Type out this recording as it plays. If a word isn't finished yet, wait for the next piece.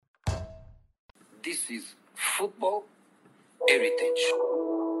This is Football Heritage.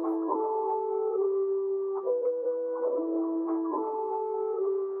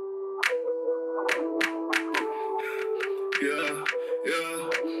 Yeah, yeah,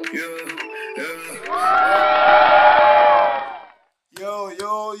 yeah, yeah.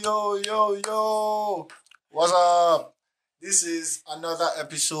 Yo. What's up? This is another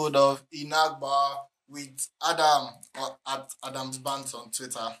episode of Inagba with Adam or at Adam's Bands on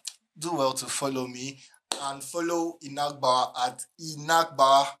Twitter. Do well to follow me and follow Inagba at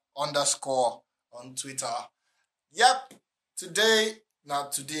Inagba underscore on Twitter. Yep, today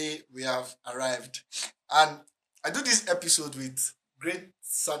we have arrived. And I do this episode with great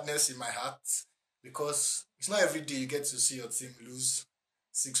sadness in my heart because it's not every day you get to see your team lose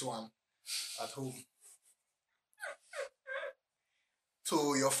 6-1 at home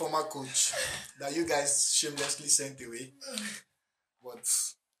to your former coach that you guys shamelessly sent away. But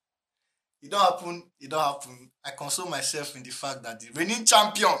it don't happen. I console myself in the fact that the reigning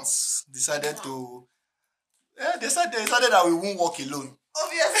champions decided to they decided that we won't walk alone.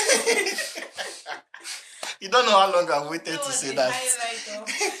 Obviously. You don't know how long I've waited That to was say the that.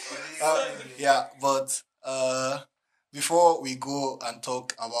 highlight of Yeah, but before we go and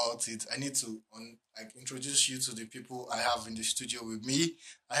talk about it, I need to introduce you to the people I have in the studio with me.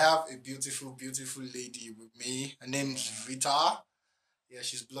 I have a beautiful, beautiful lady with me. Her name's Rita. Yeah,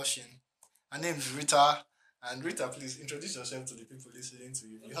 she's blushing. Her name's Rita. And Rita, please introduce yourself to the people listening to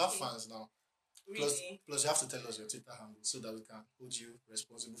you. You have fans now. Really? Plus, you have to tell us your Twitter handle so that we can hold you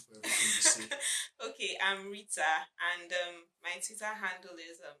responsible for everything you say. Okay, I'm Rita, and my Twitter handle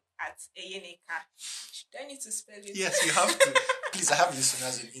is at Eyeneka. Do I need to spell it? Yes, you have to. Please, I have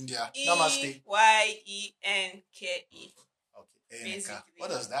listeners in India. Namaste. Eyenke. Okay, Eyeneka. What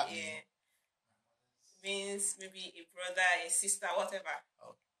does that mean? Means maybe a brother, a sister, whatever.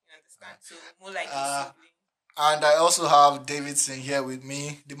 Oh. You understand? So more like a sibling. And I also have Davidson here with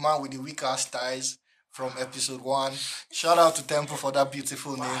me, the man with the weak ass ties from episode 1. Shout out to Temple for that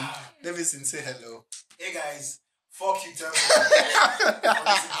beautiful name. Davidson, say hello. Hey guys, fuck you, Temple. For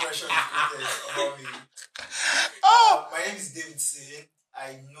this impression you created about me. My name is David C.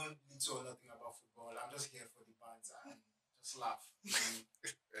 I know little or nothing about football. I'm just here for the bands and just laugh.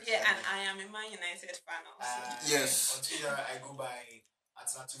 Yeah, and I am a Man United fan also. Yes. On Twitter, I go by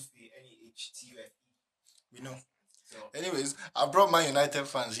Atsatufi, NEHTUFE. We know. So, Anyways, I brought my United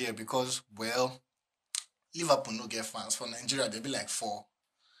fans here because, well, Liverpool no get fans. For Nigeria, they'll be like 4.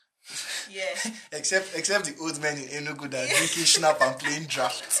 Yeah. except the old men in Enugu that are drinking snap and playing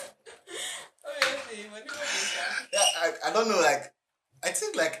draft. Obviously, but you know this, Yeah, I don't know, I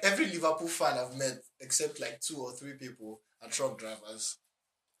think every Liverpool fan I've met, except 2 or 3 people, are truck drivers.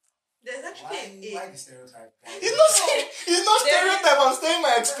 There's actually why the stereotype? It's not stereotype, I'm saying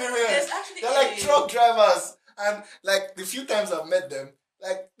my experience. There's actually They're like truck drivers. And the few times I've met them,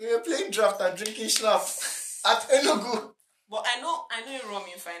 they were playing draft and drinking schnapps at Enugu. But I know Irom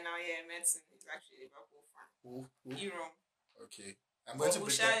in final year medicine is actually a Liverpool fan. Who? Irom. Okay. I'm going to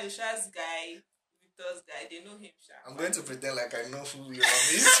pretend. Usha's guy, Victor's guy, they know him, Sha. I'm going to pretend like I know who Iram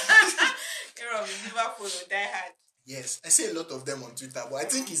is. Irom is Liverpool or die hard. Yes, I see a lot of them on Twitter, but I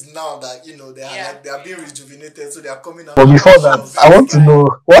think it's now that they are being rejuvenated, so they are coming out. But before that, I want to know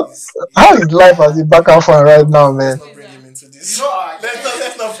how is life as a backup fan right now, man? Let's not bring him into this. You know,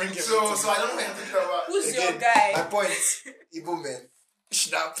 Let's not bring him into so this. I don't know what you're thinking about. Who's Again, your guy? My point, Igbo men,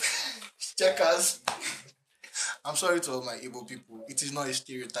 snap, checkers. I'm sorry to all my Igbo people. It is not a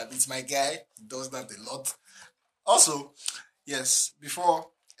stereotype. It's my guy. He does that a lot. Also, yes, before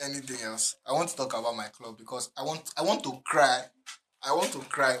anything else, I want to talk about my club because I want to cry. I want to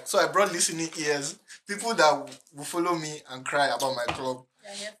cry. So I brought listening ears, people that will follow me and cry about my club.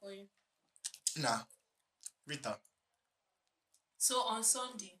 They're here for you. Nah, Rita, So on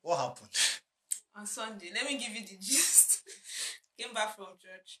Sunday, what happened? let me give you the gist. Came back from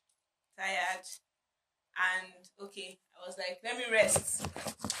church, tired, and okay, I was like, let me rest.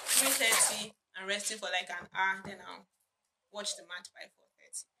 3:30, I'm resting for like an hour, then I'll watch the match by 4:30.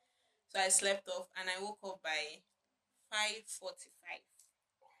 So I slept off and I woke up by 5:45.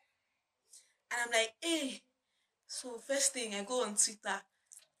 And I'm like, hey. So first thing, I go on Twitter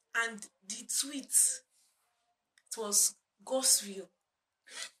and the tweet, it was Gospel.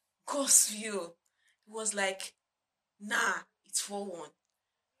 It was like, nah, it's 4-1.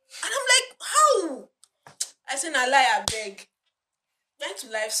 And I'm like, how? I said, I lie, I beg. Went to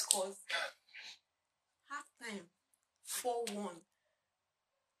live scores. Half time, 4-1.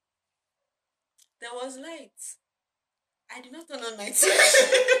 There was light. I did not turn on my TV.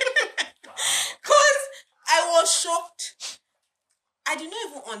 Because I was shocked. I did not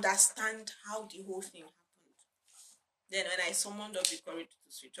even understand how the whole thing happened. Then when I summoned up the courage to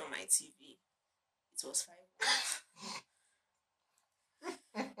switch on my TV, it was 5.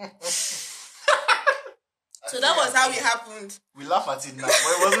 So that was how it happened. We laugh at it now, but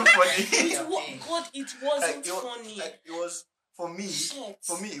it wasn't funny. God, it wasn't funny. It was for me. Shit.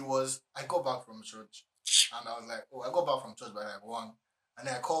 For me, it was. I got back from church, and I was like, "Oh, I got back from church by like 1," and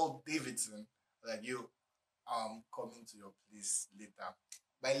then I called Davidson, like, "You, coming to your place later."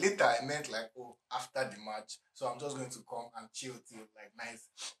 By later, I meant like, "Oh, after the match." So I'm just going to come and chill till like nice.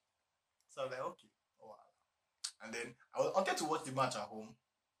 So I was like, "Okay, oh wow." And then I wanted to watch the match at home.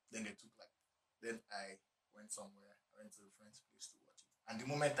 Then they took like. Then I went somewhere. I went to a friend's place to watch it. And the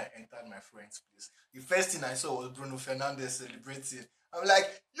moment I entered my friend's place, the first thing I saw was Bruno Fernandes celebrating. I'm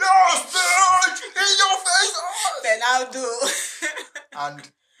like, "Yes, bitch! In your face!" Ronaldo.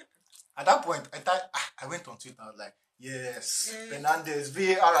 And at that point, I went on Twitter. I was like, "Yes, Fernandes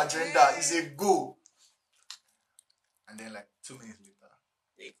VAR agenda is a go." And then like 2 minutes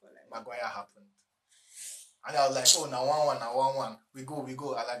later, Maguire happened. And I was like, "Oh, now 1-1, now 1-1. We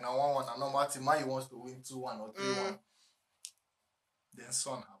go. I like now 1-1. I know Martin Man wants to win 2-1 or 3-1. Then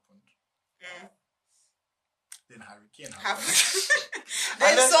Son happened. Then Harry Kane happened.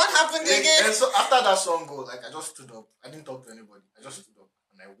 Then Son happened again. Then so after that Son goal, like I just stood up. I didn't talk to anybody. I just stood up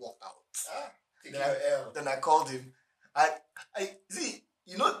and I walked out. Then I called him. I see,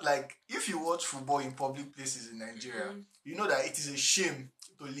 you know, like if you watch football in public places in Nigeria, you know that it is a shame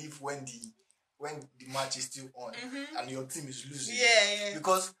to leave when the match is still on and your team is losing. Yeah.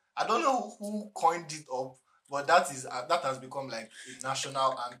 Because I don't know who coined it up, but that has become like a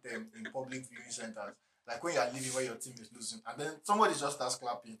national anthem in public viewing centers. Like when you are leaving when your team is losing, and then somebody just starts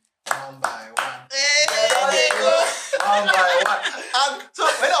clapping one by one. One by one. And so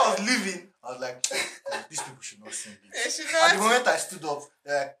when I was leaving, I was like, "Oh, these people should not sing it." And the moment I stood up,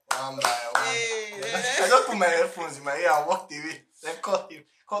 they're like, one by one. I just put my headphones in my ear and walked away. Then called him.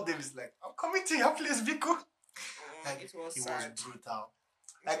 Called Davis like, "I'm coming to your place, Biko." Like, it was was brutal.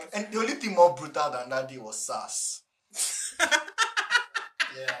 Like, and the only thing more brutal than that day was SARS.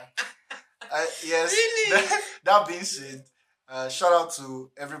 Yeah. Yes. Really? That being said, shout out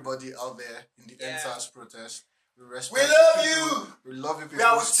to everybody out there in the NSAS protest. We respect love people. you. We love you people. We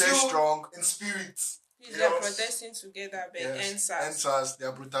are with Stay you strong. in spirit. They're protesting together, but NSAS,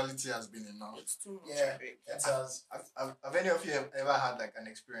 their brutality has been enough. It's too much. Yeah, NSAS. Have any of you ever had like an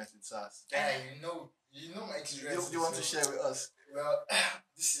experience with SARS? Yeah, you know my experience. Do you want to share with us? Well,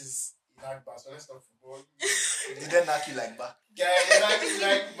 this is Inagba, so let's talk football. Did they knock you like that? Yeah,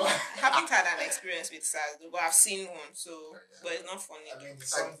 Inagba. I haven't had an experience with SARS, but I've seen one, so but it's not funny. I mean, it's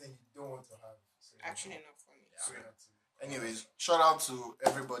something you don't want to have. So Actually, not funny. Anyways, shout out to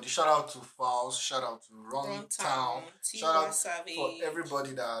everybody. Shout out to Fowls. Shout out to Run Town. Shout out for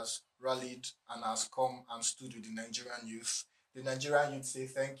everybody that has rallied and has come and stood with the Nigerian youth. The Nigerian youth say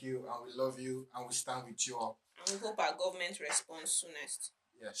thank you and we love you and we stand with you all. And we hope our government responds soonest.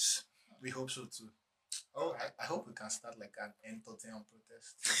 Yes, we hope so too. Oh, I hope we can start like an entertainment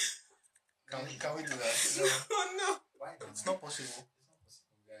protest. Can we do that? No. Oh no. Why not? It's not possible. It's not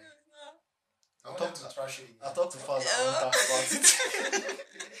possible, guys. I'll I'll talk to Fowls and talk about it.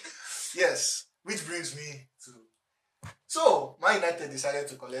 Yes, which brings me to. So, Man United decided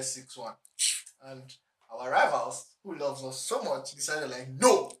to collect 6-1. And our rivals, who loves us so much, decided like,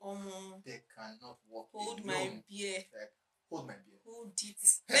 no, they cannot walk Hold alone. my beer. Like, hold my beer. Hold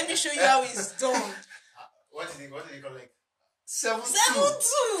it. Let me show you how it's done. What did they collect?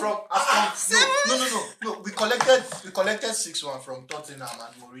 7-2 from Aston. No. We collected 6-1 from Tottenham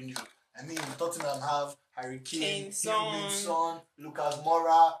and Mourinho. I mean, Tottenham have Harry Kane, Son, Lucas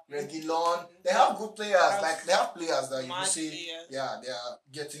Moura, Reguilon. They have good players. Like they have players that you can see. Yeah, they are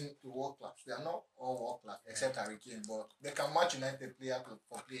getting to world class. They are not all world class except Harry Kane, but they can match United player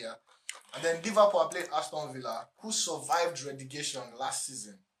for player. And then Liverpool played Aston Villa, who survived relegation last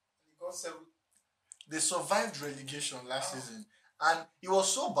season. They survived relegation last season, and it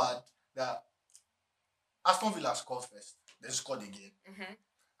was so bad that Aston Villa scored first, then scored again.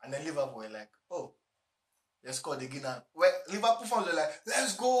 And then Liverpool were like, oh, they scored again. And Liverpool fans were like,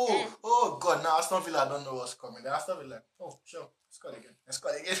 let's go. Oh, God, now Aston Villa don't know what's coming. Then Aston Villa like, oh, sure, scored again. Let's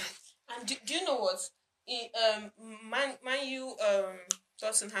score again. And do you know what? Man U,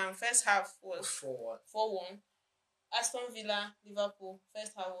 Tottenham, first half was 4-1. Aston Villa, Liverpool,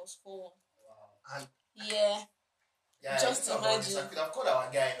 first half was 4-1. Wow. And yeah. Just imagine. I could have called our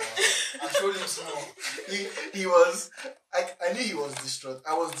guy now. I showed him some more. He was, I knew he was distraught.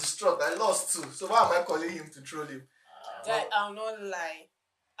 I was distraught. I lost too. So why am I calling him to troll him? Guy, I'll not lie.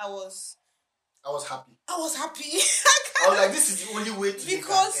 I was I was happy. I was happy. I was like, this is the only way to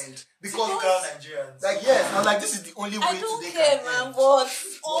Because- make an end. Typical Because, Nigerians. like, yes, I was like, this is the only way I to don't make care, an man, end. but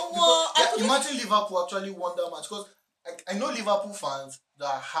Because, I couldn't. imagine Liverpool actually won that match. Because I know Liverpool fans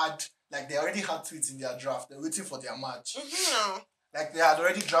that had, like, they already had tweets in their draft. They're waiting for their match. Mhm. Like, they had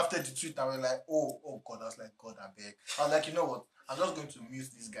already drafted the tweet and were like, oh God. I was like, God, I beg. I was like, you know what? I'm just going to mute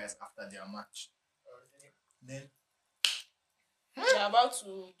these guys after their match. Then, They're about to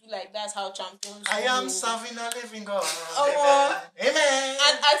do like that's how champions. I am do. serving a living God. Oh, Amen.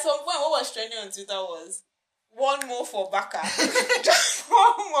 And at some point, what was trending on Twitter was one more for Baka. Just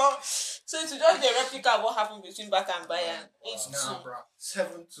one more. So it will just be a replica of what happened between Baka and Bayern. 8-2. Nah, bro.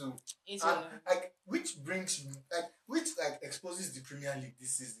 7-2. 8-2. And like, which exposes the Premier League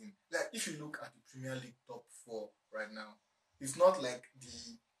this season. Like, if you look at the Premier League top 4 right now, it's not like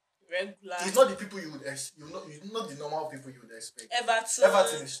Regular. it's not the people you would it's not the normal people you would expect. Everton.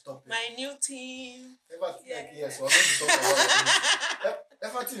 Everton is stopping. My new team. Everton, Yeah. yes, we're going to talk about it.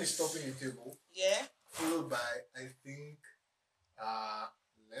 Everton is stopping the table, Yeah. followed by I think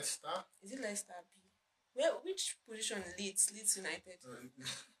Leicester. Is it Leicester B? Which position? Leeds United.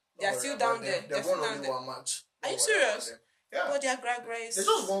 They are still down there. They They're won still only down there. one match. Are you Don't worry about serious? them. Yeah. But their Grace. They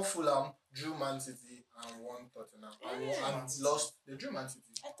just won Fulham, drew Man City, and won Tottenham. And lost. They drew Man City.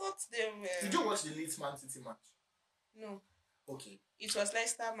 I thought they were. Did you watch the Leeds Man City match? No. Okay. It was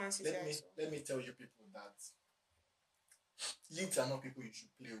Leicester Man City. Let me tell you people that Leeds are not people you should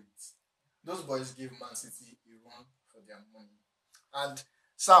play with. Those boys gave Man City a run for their money. And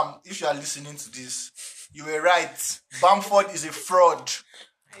Sam, if you are listening to this, you were right. Bamford is a fraud.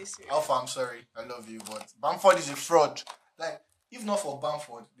 Are you serious? Alpha, I'm sorry. I love you, but Bamford is a fraud. Like, if not for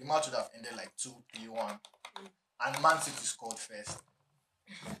Bamford, the match would have ended like 2-3-1. And Man City scored first.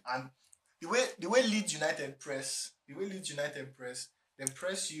 And the way Leeds United press, they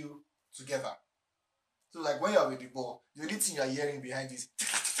press you together. So like when you're with the ball, the only thing you're hearing behind is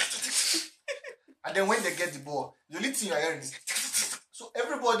and then when they get the ball, the only thing you're hearing is so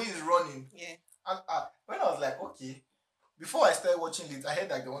everybody is running. Yeah. And when I was like, okay, before I started watching Leeds, I heard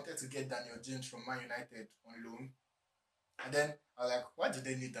that they wanted to get Daniel James from Man United on loan. And then I was like, why did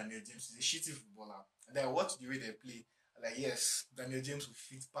they need Daniel James? He's a shitty footballer. And then I watched the way they play. I'm like, yes, Daniel James will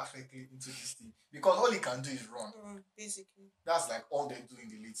fit perfectly into this team. Because all he can do is run. Basically. That's like all they do in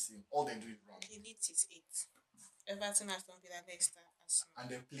the Leeds team. All they do is run. The Leeds is 8. Everton has done with Leicester. And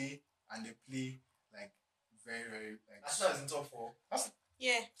they play like very, very like Arsenal is in top 4.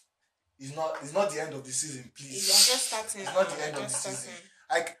 Yeah. it's not the end of the season, please. You're just starting. It's not the end of the season.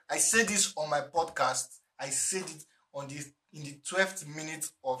 Like I said this on my podcast. I said it in the 12th minute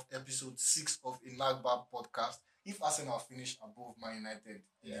of episode 6 of Inagba podcast. If Arsenal finish above Man United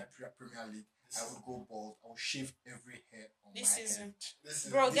in the Premier League, I would go bald. I will shave every hair on This my season.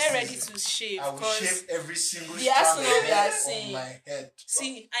 head. Bro, get ready to shave. I will shave every single the strand Arsenal of we are hair seeing. on my head.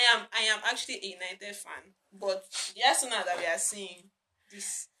 See, I am actually a United fan, but the Arsenal that we are seeing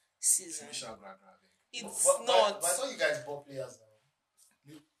this season, it's not. But I thought you guys bought players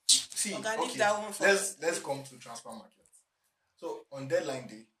now. See, Okay, leave okay, that one for let's come to transfer market. So on deadline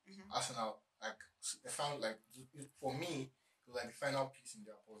day, Arsenal like they found like for me it was like the final piece in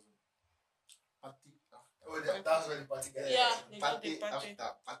their puzzle. Party after That's where the party guys. Yeah, they got party the party.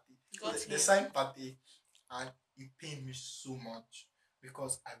 after party. Got So they him. signed Party, and it pained me so much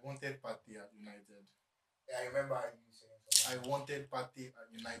because I wanted Party at United. Yeah, I remember you saying I wanted Party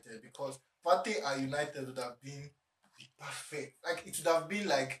at United because Party at United would have been the perfect. Like it would have been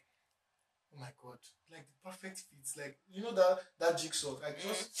like, oh my god, like the perfect fit. Like you know that jigsaw, like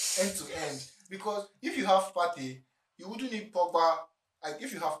just end to end. Because if you have Party, you wouldn't need Pogba. Like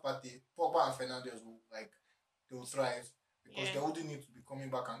if you have Party, Pogba and Fernandes will they will thrive because Yeah. they wouldn't need to be coming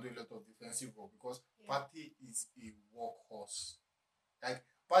back and do a lot of defensive work because Party is a workhorse. Like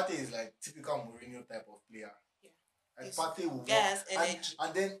Partey is like typical Mourinho type of player. Yeah. Like Yes. Partey will Guy work. has energy.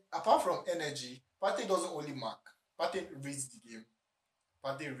 And then apart from energy, Partey doesn't only mark. Partey reads the game.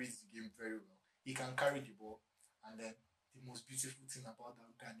 Partey reads the game very well. He can carry the ball. And then the most beautiful thing about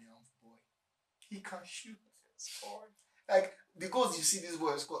that Ghanaian boy, he can shoot. Like because you see this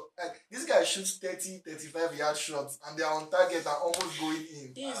boy score, like this guy shoots 30-35 yard shots and they are on target and almost going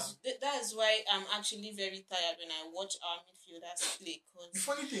in. That is why I'm actually very tired when I watch our midfielders play. The Cause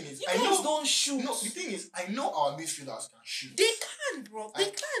funny thing is, you I guys know don't shoot. No, the thing is, I know our midfielders can shoot. They can, bro. They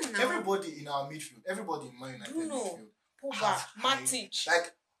Like, can now. Everybody in our midfield, everybody in Man United Bruno, midfield, Pogba, has high- Matic.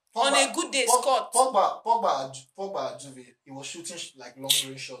 like On a good day, Scott. Pogba at Juve, he was shooting like long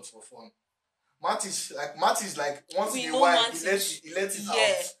range shots for fun. Matic, like once We in a know while, Matic. he lets it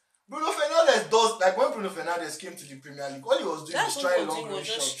Yeah. out. Bruno Fernandes does, like when Bruno Fernandes came to the Premier League, all he was doing That's was what trying long Coutinho was range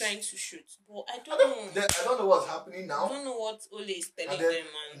just shots. trying to shoot. But I I don't don't, know. I don't know what's happening I now. don't know what Ole is telling And then them,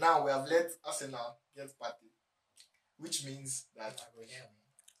 man. now we have let Arsenal get party, which means that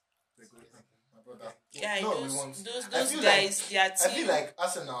they're going to, my brother. Yeah, no, those, we won't. those I feel guys, their I team. feel like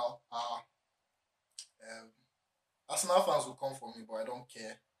Arsenal are. Arsenal fans will come for me, but I don't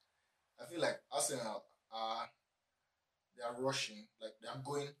care. I feel like Arsenal are. They are rushing, like they are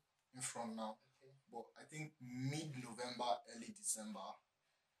going in front now. But I think mid-November, early December,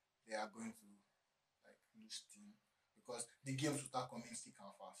 they are going to like lose steam because the games will start coming thick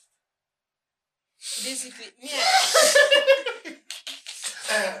and fast. Basically, yeah.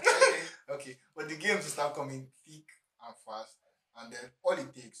 Okay, but the games will start coming thick and fast, and then all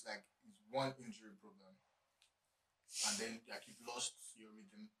it takes like is one injury problem, and then like you've lost your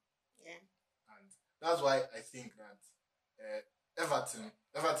rhythm. Yeah. And that's why I think that Everton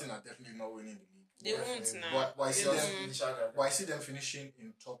are definitely not winning the league. They won't now. But I see They them. won't. But I see them finishing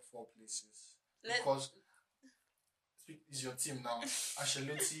in top 4 places because it's your team now.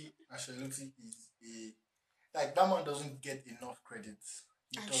 Ancelotti is like that man doesn't get enough credit.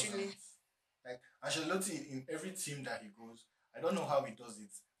 He doesn't. Like Ancelotti in every team that he goes, I don't know how he does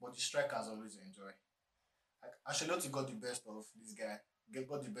it, but the strikers always enjoy. Like Ancelotti got the best of this guy,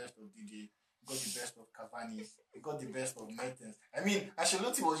 got the best of Didier, got the best of Cavani, he got the best of Mertens. I mean,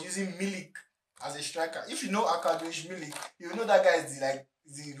 Ancelotti was using Milik as a striker. If you know Arkadiusz Milik, you know that guy is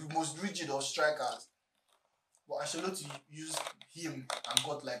the most rigid of strikers. But Ancelotti used him and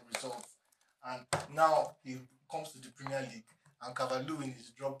got like results. And now he comes to the Premier League and Calvert-Lewin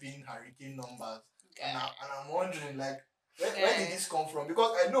is dropping hurricane numbers. And I'm wondering like, where did this come from?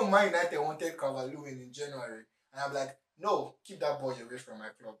 Because I know Man United wanted Calvert-Lewin in January. And I'm like, no, keep that boy away from my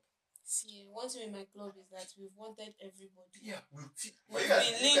club. See, one thing with my club is that we've wanted everybody. Yeah, We've been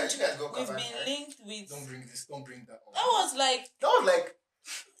linked with. Don't bring that up. That was like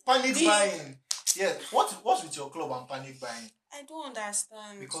panic buying. Yeah, what's with your club and panic buying? I don't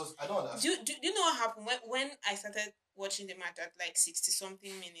understand. Because I don't understand. Do you know what happened when I started watching the match at like 60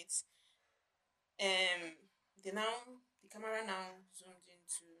 something minutes? The camera now zoomed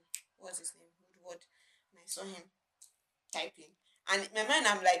into what's his name, Woodward, and I saw him typing. And in my mind,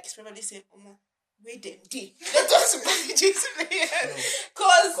 I'm like, it's probably saying, wait them day. Let us manage this player.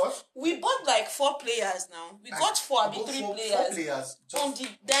 Because we bought like 4 players now. We got 3 players. 4 players. On the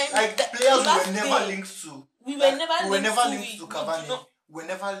dime. Like players we were never linked to. We were never linked to Cavani. We were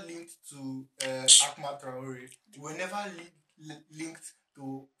never linked to Ahmad Traore. We were never linked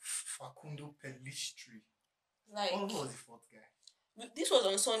to Facundo Pellistri. Like, what was the 4th guy? This was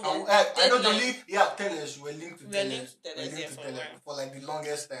on Sunday. I know the league. Yeah, Telles. We were linked to Telles. Telles for like the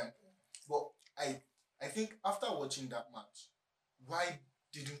longest time. But I think after watching that match, why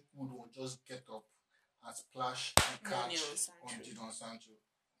didn't Woodward just get up and splash and catch on Jadon Sancho?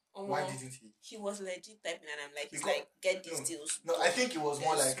 Why didn't he? He was legit typing, and I'm like, get these deals. No, I think it was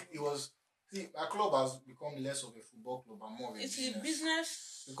more like it was. See, our club has become less of a football club and more of a business. It's a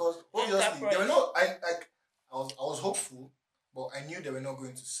business. Because obviously they were not. I was hopeful, but I knew they were not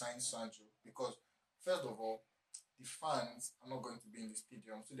going to sign Sancho because first of all, the fans are not going to be in the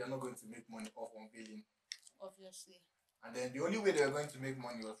stadium, so they're not going to make money off unveiling. Obviously. And then the only way they were going to make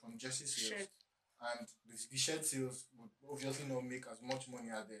money was from jersey sales. And the shirt sales would obviously not make as much money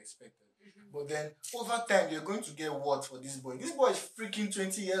as they expected. Mm-hmm. But then over time, they're going to get what for this boy? This boy is freaking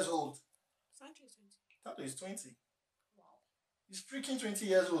 20 years old. Sancho is 20. Sancho is 20. Wow. He's freaking 20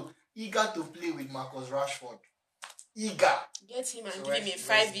 years old. Eager to play with Marcus Rashford. Eager. Get him and give him a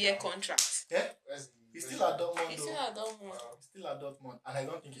 5-year contract. Yeah? He's still at Dortmund. He's still at Dortmund. And I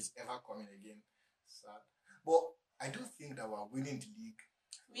don't think he's ever coming again. Sad. But I do think that we're winning the league.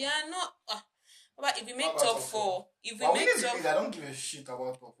 We are not. But if we make top 4, I don't give a shit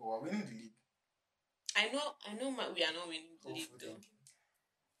about top 4. We're winning the league. I know. We are not winning the league though.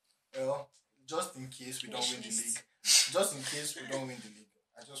 Well, just in case we don't win the league. Just in case we don't win the league.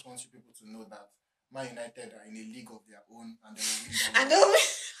 I just want you people to know that Man United are in a league of their own and they will win. And they'll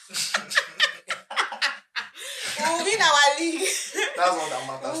we'll win our league. That's all that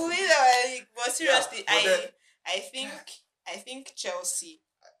matters. We'll win our league. But seriously, yeah, I think Chelsea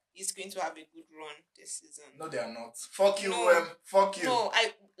is going to have a good run this season. No, they are not. Fuck you, fuck you. No,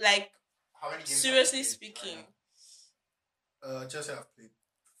 I like. How many games seriously speaking, Chelsea have played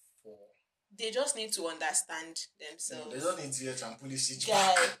 4. They just need to understand themselves. No, they don't need Ziyech and Pulisic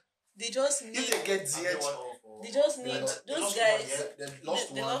back. back. They just need. If they get Ziyech, they just need those guys. They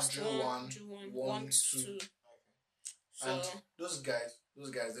lost one, drew one, 2. So and those guys,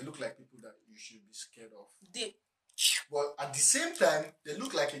 they look like people that you should be scared of. But at the same time, they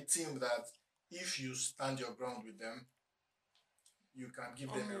look like a team that if you stand your ground with them, you can give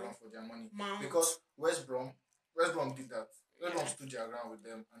them a run for their money. Mount. Because West Brom did that. West Brom stood their ground with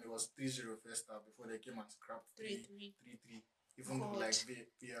them, and it was 3-0 first half before they came and scrapped 3-3. 3-3. Even God. like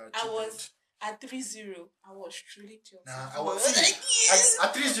VR. I was at 3-0. I was truly Chelsea. Nah, I was like, yes!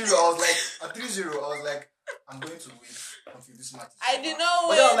 at 3-0. I was like, I'm going to wait until this match. I did not But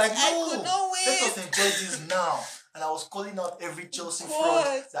wait. then I was like, I no, could not let wait. us enjoy this now. And I was calling out every Chelsea God.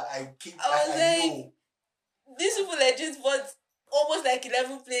 front that I I was like, know. These people legit bought almost like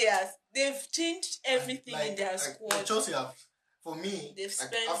 11 players. They've changed everything in their squad. Chelsea have, for me, They've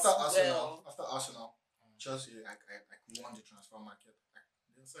like, spent after well. Arsenal, Chelsea like won the transfer market.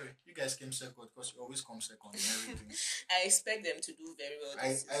 Sorry, you guys came second because you always come second in everything. I expect them to do very well. I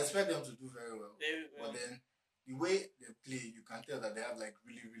expect them to do very well. Very well. But then the way they play, you can tell that they have like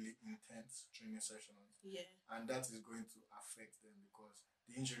really, really intense training sessions. Yeah. And that is going to affect them because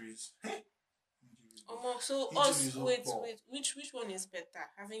the injuries. So Injuries us, will wait, fall. which one is better?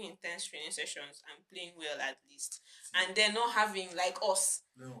 Having intense training sessions and playing well at least, and then not having like us.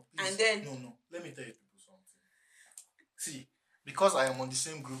 No, And please, then no. Let me tell you people something. See, because I am on the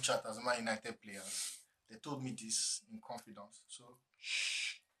same group chat as Man United players, they told me this in confidence. So,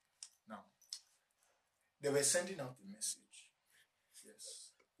 shh. Now, they were sending out a message.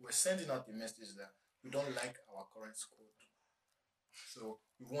 Yes, we're sending out a message that we don't like our current squad. So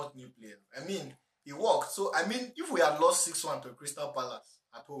we want new players. I mean, it worked. So I mean, if we had lost 6-1 to Crystal Palace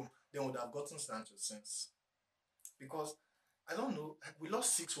at home, then we would have gotten Sancho since. Because I don't know, we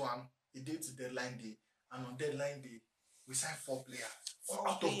lost 6-1 a day to deadline day, and on deadline day we signed 4 players.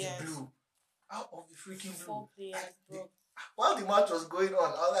 Out of the blue. Out of the freaking blue. 4 players, bro. While the match was going on, I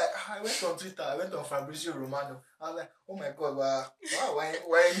was like, I went on Twitter, I went on Fabrizio Romano. I was like, oh my god, wow, when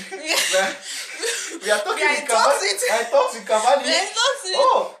we are talking with Cavani. I talked with Cavani.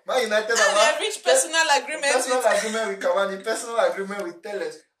 Oh, Man United have reached personal agreement. Personal agreement with Cavani, personal agreement with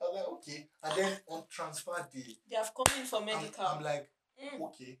Telles. I was like, okay. And then on transfer day, They have come in for medical. I'm like,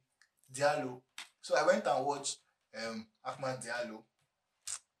 okay, Diallo. So I went and watched Ahmad Diallo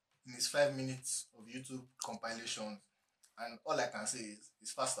in his 5 minutes of YouTube compilation. And all I can say is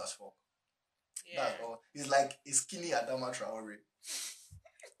he's fast as fuck. Yeah. That's all. He's like a skinny Adama Traore.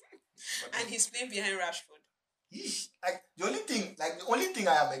 And he's playing behind Rashford. The only thing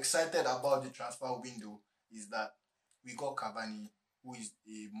I am excited about the transfer window is that we got Cavani, who is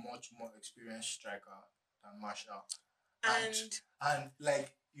a much more experienced striker than Martial. And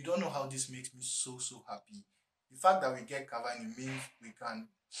like, you don't know how this makes me so happy. The fact that we get Cavani means we can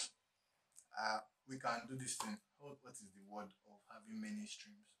do this thing. What is the word of having many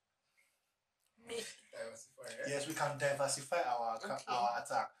streams? Diversify, right? Yes, we can diversify our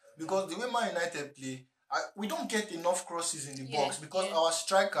attack. Because the way Man United play, we don't get enough crosses in the box because our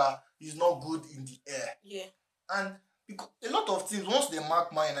striker is not good in the air. Yeah. And because a lot of teams, once they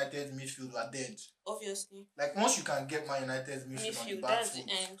mark Man United's midfield, are dead. Obviously. Like, once you can get Man United's midfield on the back foot,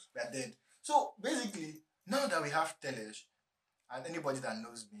 we are dead. So, basically, now that we have Telles, and anybody that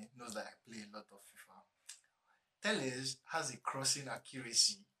knows me knows that I play a lot of FIFA, Telles has a crossing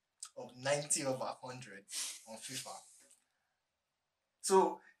accuracy of 90 over 100 on FIFA.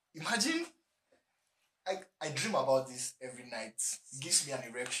 So, imagine, I dream about this every night. It gives me an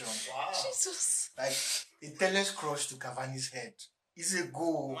erection. Wow. Jesus. Like, a Telles cross to Cavani's head is a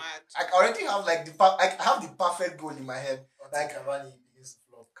goal. Mad. I already have like I have the perfect goal in my head. Like, Cavani begins to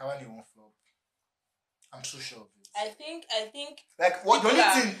flop. Cavani won't flop. I'm so sure of it. I think Like, what the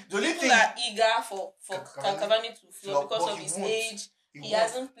only thing are eager for Cavani to flop because but of he his won't. age. He won't.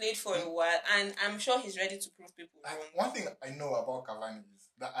 hasn't played for a while, and I'm sure he's ready to prove people wrong. Like, one thing I know about Cavani is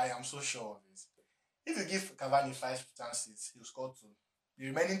that I am so sure of is if you give Cavani 5 chances, he'll score 2. The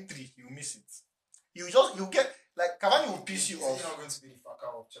remaining 3, he'll miss it. He'll get, like, Cavani will piss you off. He's not going to be the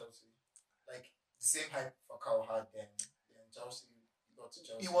Falcao of Chelsea. Like, the same hype Falcao had then Chelsea got to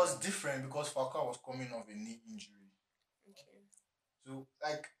Chelsea. It was different because Falcao was coming off a knee injury. Okay. So,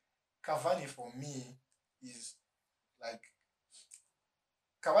 like, Cavani for me is like,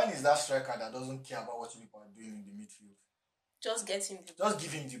 Cavani is that striker that doesn't care about what you people are doing in the midfield. Just get him the ball. Just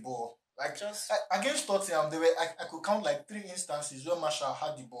give him the ball. Like, Just against Tottenham, I could count like 3 instances where Martial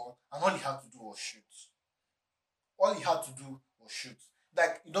had the ball and all he had to do was shoot. All he had to do was shoot.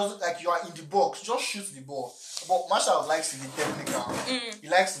 Like, it doesn't, like, you are in the box, just shoot the ball. But Martial likes to be technical. He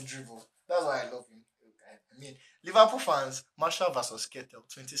likes to dribble. That's why I love him. I mean, Liverpool fans, Martial versus Kettle,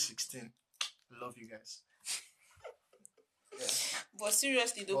 2016. I love you guys. Yeah. But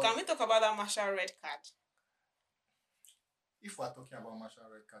seriously though, can we talk about that Martial red card? If we're talking about Martial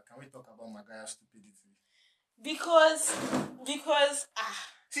red card, can we talk about Maguire's stupidity? because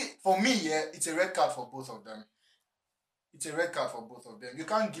See, for me, yeah, it's a red card for both of them. It's a red card for both of them. You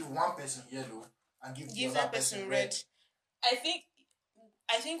can't give one person yellow and give the give other that person red. I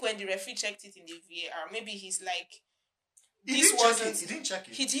think when the referee checked it in the VAR, maybe he's like, He this didn't check wasn't. it. He didn't check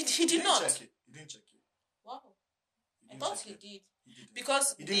it. He did didn't not. check it. He didn't check it. Wow. He I didn't thought check he it. did. He didn't.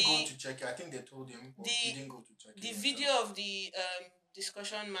 Because He didn't go to check it. I think they told him, but he didn't go to check it. the himself. video of the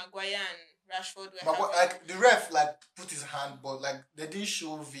discussion Maguire and Rashford were But having, like the ref like put his hand, but like they didn't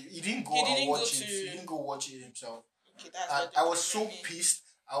show video. He didn't go He and didn't go watch it. to- He didn't go watch it himself. okay, that's And what the I was so problem is. pissed.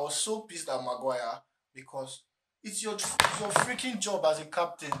 I was so pissed at Maguire because it's your freaking job as a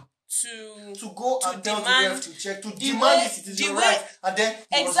captain to go To and tell the demand ref to check, to the demand way- it is the your way- right. And then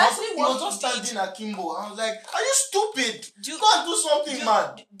he exactly was what just he did. standing akimbo. I was like, are you stupid? Do you- Go and do something,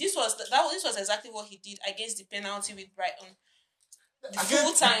 man. This was exactly what he did against the penalty with Brighton. Against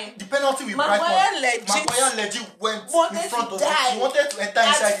full time. The penalty with Maguire Brighton. legit Maguire legit went wanted in front to of die it. He wanted to enter at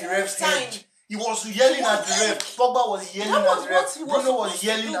inside the full ref's time. head. He was yelling at the ref. Pogba was yelling That at was the what ref. he was Bruno was supposed to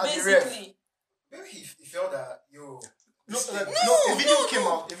yelling do, at the ref. basically. Maybe he felt that, yo. No, No, a video no, came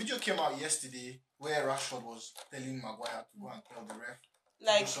no. out. A video came out yesterday where Rashford was telling Maguire to go and tell the ref.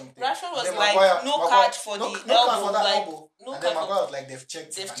 Like do something. Rashford was And then like, Maguire- no Maguire- card for no the card elbow, for that like elbow. no And card then for- Maguire was like, they've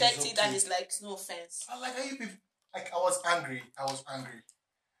checked they've it. checked and it it's and okay. it's like no offense. I was like, are you people? Like, I was angry.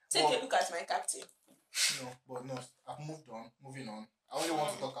 Take But- a look at my captain. No, but no, I've moved on. Moving on. I only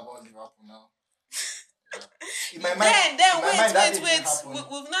want to talk about Liverpool now. Yeah. In my mind, Then in my mind, that wait. didn't happen.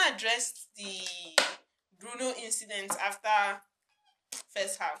 We've not addressed the Bruno incident after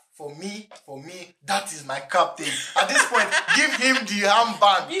first half. For me, that is my captain. At this point, give him the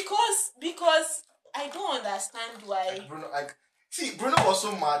armband. Because I don't understand why. Bruno was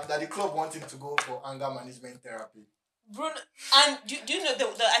so mad that the club wanted him to go for anger management therapy. Bruno, and do you know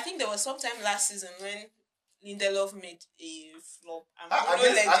I think there was sometime last season when Lindelof made a flop and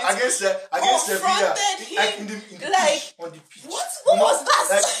Bruno Against Sevilla, confronted him, in the like, pitch, on the pitch. what was that?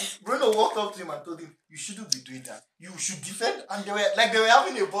 Like, Bruno walked up to him and told him, "You shouldn't be doing that. You should defend." And they were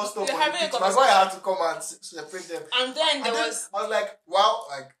having a bust up They were on the having a pitch. Maguire had to come and separate them. And then And there then was I was like, wow,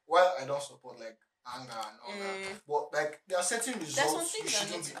 I don't support like anger and all Mm. that, but like there are certain there's some results you things that need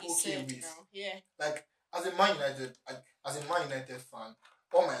shouldn't to be be okay said with. now. Yeah. Like as a Man United fan,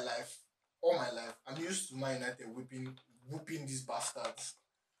 all my life, I'm used to Man United whooping these bastards.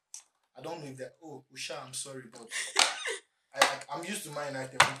 I don't know if they're Usha, I'm sorry, but I'm used to Man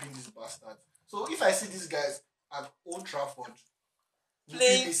United whooping these bastards. So if I see these guys at Old Trafford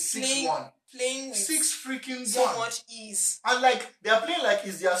whooping me 6-1, Playing with 6 freaking so 1. much ease. And like they are playing like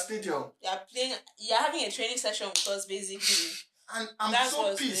it's their stadium. You're having a training session with us basically. And I'm That's so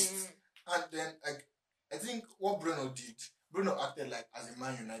what's pissed. been- And then like I think what Bruno acted like as a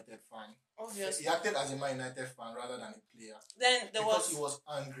Man United fan. Obviously. He acted as a Man United fan rather than a player. Then there Because he was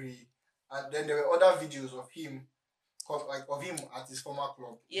angry. And then there were other videos of him at his former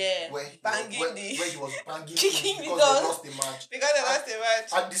club. Yeah, Where he banging where the- he was banging Kicking things the because door. they lost the match. because they lost the match.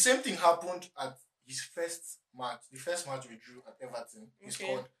 And the same thing happened at his first match. The first match we drew at Everton. He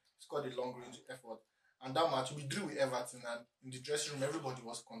Okay. scored a long range effort. And that match we drew with Everton, and in the dressing room everybody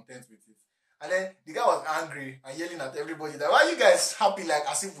was content with it. And then the guy was angry and yelling at everybody that, why are you guys happy like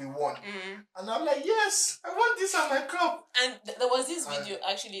as if we won? Mm. And I'm like, yes, I want this at my club. And there was this video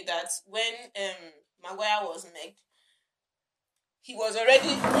actually that when Maguire was megged, he was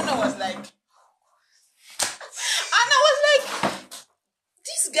already. Bruno was like, and I was like,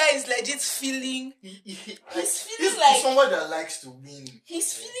 this guy is legit feeling. He's feeling like- he's somebody that likes to win.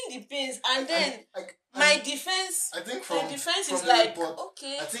 He's feeling the pains, and then And my defense. I think My defense from is the like, report,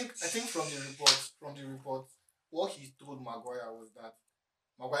 okay. I think from the report, what he told Maguire was that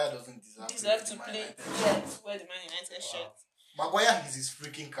Maguire doesn't deserve Deserve to wear the Man play. United Yeah, shirt. to wear the Man United shirt. Maguire is his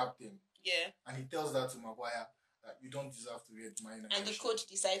freaking captain, Yeah, and he tells that to Maguire that you don't deserve to wear the Man United and the shirt. coach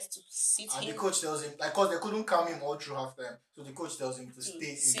decides to sit And him. the coach tells him, like, cause they couldn't calm him all through halftime, so the coach tells him to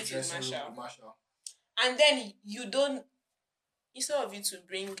stay in sit the with dressing room Marshall. with Marshall. And then you don't, instead of you to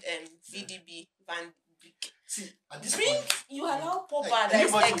bring VDB Van Beek, See, at this bring point, you allow Pogba like, that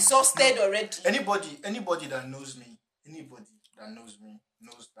is anybody- exhausted already. anybody that knows me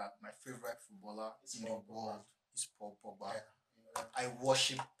knows that my favorite footballer in the world is Paul Pogba. I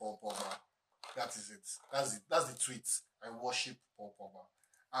worship Paul Pogba. That is it. That's the tweet. I worship Paul Pogba.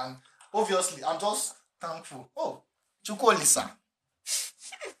 And obviously, I'm just thankful. Oh, Chuko Lisa.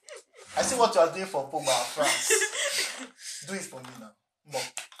 I see what you are doing for Pogba at France. Do it for me now. Mo.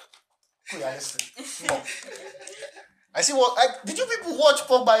 Cool, yeah, listen. Mo. I see what. Did you people watch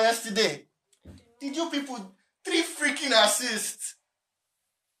Pogba yesterday? Did you people 3 freaking assists?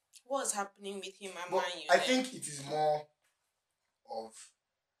 what's happening with him and But Man U. I think it is more of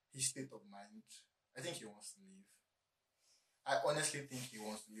his state of mind. I think he wants to leave. I honestly think he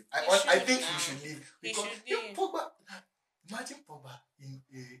wants to leave. I should think now. he should leave He because should you leave. Pogba. Imagine Pogba in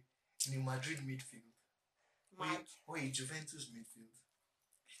a Madrid midfield Mad. or a Juventus midfield.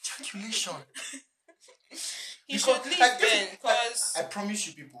 Ejaculation. He Because, should leave like, then, because I promise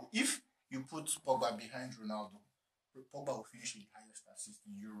you, people, if you put Pogba behind Ronaldo, Pogba will finish with the highest assist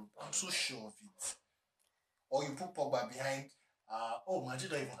in Europe. I'm so sure of it. Or you put Pogba behind.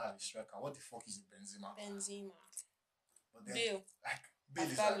 Madrid don't even have a striker. What the fuck is a Benzema? But then, Bale. like,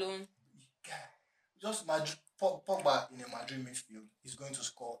 Bale is After like, loan. just Madrid, Pogba in a Madrid midfield is going to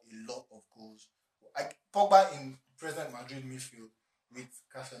score a lot of goals. Like Pogba in present Madrid midfield with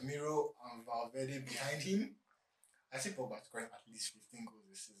Casemiro and Valverde behind him, I see Pogba scoring at least 15 goals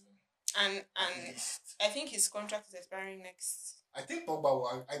this season. And At least. I think his contract is expiring next. I think Pogba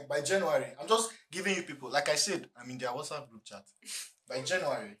will, by January. I'm just giving you people, like I said, I'm in their WhatsApp group chat. By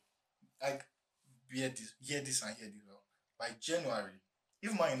January, like hear this and hear this well. By January,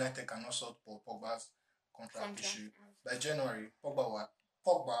 if Man United cannot sort Pogba's contract issue, by January, Pogba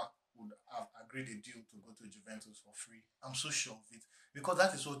would have agreed a deal to go to Juventus for free. I'm so sure of it. Because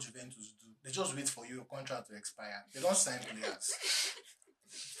that is what Juventus do. They just wait for your contract to expire. They don't sign players.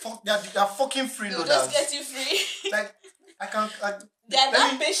 They're fucking freeloaders. They'll just get you free. Like, They're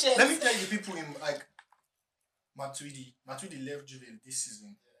that patient. Let me tell you people in, like, Matuidi left Juve this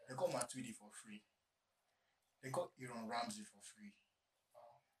season. They got Matuidi for free. They got Aaron Ramsey for free.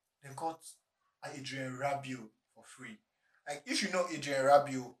 They got Adrian Rabiot for free. Like, if you know Adrian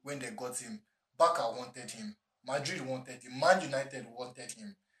Rabiot, when they got him, Barca wanted him, Madrid wanted him, Man United wanted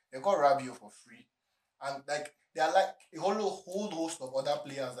him. They got Rabiot for free. And, like, they are like a whole host of other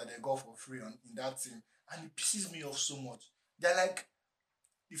players that they got for free in that team. And it pisses me off so much. They're like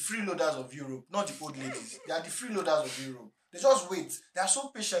the freeloaders of Europe, not the old ladies. They are the freeloaders of Europe. They just wait. They are so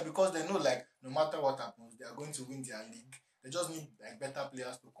patient because they know, like, no matter what happens, they are going to win their league. They just need, like, better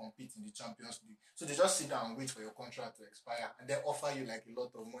players to compete in the Champions League. So they just sit down and wait for your contract to expire and then offer you, like, a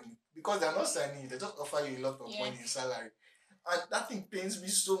lot of money. Because they're not signing you, they just offer you a lot of money in salary. And that thing pains me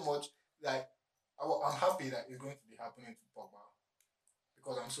so much. Like, I'm happy that it's going to be happening to Pogba.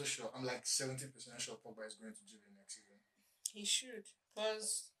 Because I'm so sure, I'm like 70% sure Pogba is going to Juve next season. He should.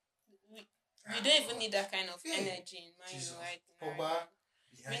 Because we don't even need that kind of energy in Man United. Pogba.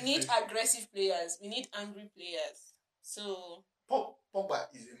 We need aggressive players. We need angry players. So Pogba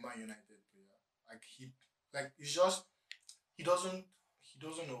is a Man United player. It's just he doesn't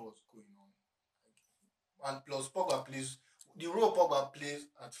know what's going on. And plus Pogba plays the role Pogba plays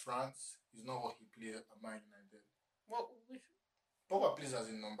at France is not what he plays at Man United. Pogba plays as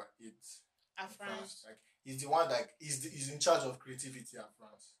a number 8 at France. Like, he's the one that he's in charge of creativity at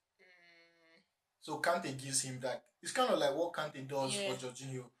France. So Kante gives him that. It's kind of like what Kante does for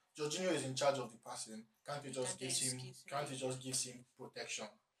Jorginho. Jorginho is in charge of the passing. Kante just gives him protection.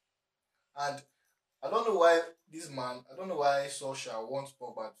 And I don't know why Solskjaer wants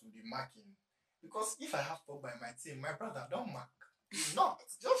Pogba to be marking. Because if I have Pogba in my team, my brother, don't mark. He's not.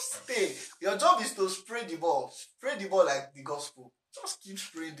 Just stay. Your job is to spray the ball. Spray the ball like the gospel. Just keep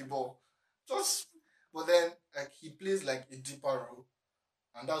spraying the ball. But then, like, he plays like a deeper role.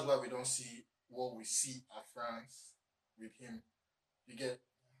 And that's why we don't see what we see at France with him. You get?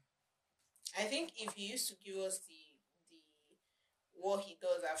 I think if he used to give us the what he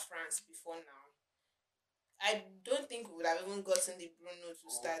does at France before now, I don't think we would have even gotten the Bruno to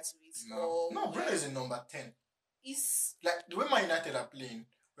start with. No, Bruno is in number 10. It's like the way Man United are playing,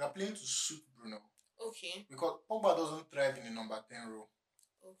 we are playing to suit Bruno. Okay. Because Pogba doesn't thrive in the number 10 role.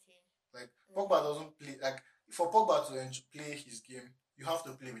 Okay. Like, Pogba doesn't play, like, for Pogba to play his game, you have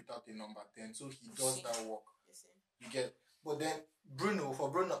to play without a number 10. So he does that work. You get? But then for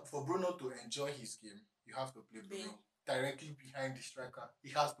Bruno to enjoy his game, you have to play Bruno directly behind the striker. He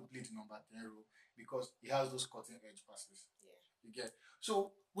has to play the number 10 role because he has those cutting edge passes. Yeah. You get?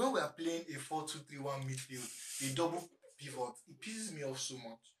 So when we are playing a 4-2-3-1 midfield, a double pivot, it pisses me off so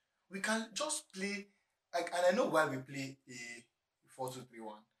much. We can just play, like, and I know why we play a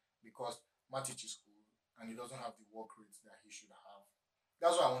 4-2-3-1, because Matic is old and he doesn't have the work rate that he should have.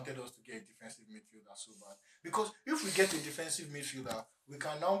 That's why I wanted us to get a defensive midfielder so bad. Because if we get a defensive midfielder, we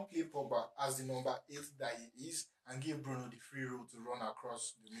can now play Pogba as the number 8 that he is and give Bruno the free road to run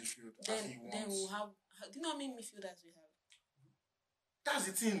across the midfield as he wants. Then we'll have. Do you know how many midfielders we have? That's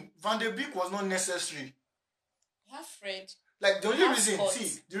the thing. Van der Beek was not necessary. We have Fred. Like, the only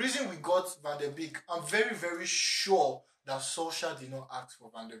reason we got Van der Beek, I'm very, very sure that Solskjaer did not ask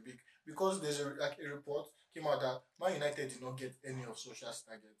for Van der Beek, because there's a report came out that Man United did not get any of Solskjaer's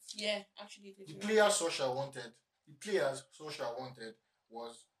targets. Yeah, actually, they The do. players Solskjaer wanted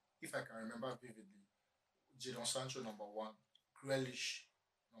was, if I can remember vividly, Jadon Sancho number 1, Grealish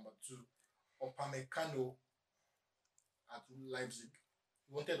number 2, Upamecano at Leipzig.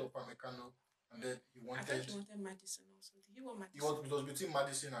 He wanted Upamecano, and then he I thought wanted. you wanted Madison also. Did you want Madison? It was between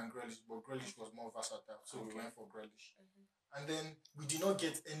Madison and Grealish, but Grealish was more versatile, so we Okay. went for Grealish. And then we did not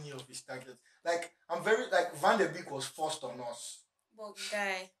get any of his targets. Like, I'm very like Van der Beek was forced on us. But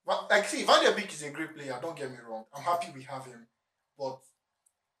guy, Like, see, Van der Beek is a great player. Don't get me wrong. I'm happy we have him, but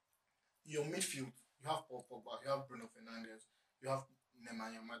your midfield, you have Paul Pogba, you have Bruno Fernandes, you have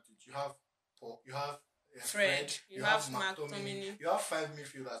Nemanja Matic, you have Paul, you have Fred, you have McTominay, McTominay. you have 5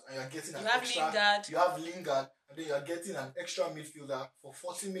 midfielders, and you're getting an You have extra. Lingard. You have Lingard, and then you're getting an extra midfielder for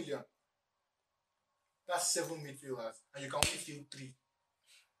 40 million. That's 7 midfielders, and you can only field 3.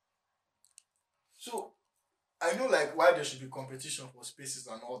 So I know like why there should be competition for spaces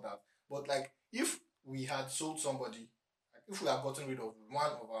and all that, but like if we had sold somebody, like if we had gotten rid of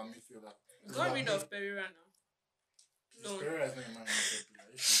one of our midfielders, Got rid of Pereira now. No. Pereira is not a Man United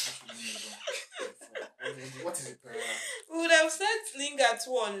player. You should leave him alone. What is it, Pereira? We would have sent Lingard to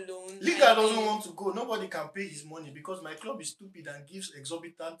on loan. Lingard doesn't want to go. Nobody can pay his money because my club is stupid and gives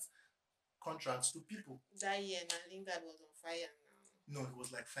exorbitant contracts to people. That year, now Lingard was on fire now. No, it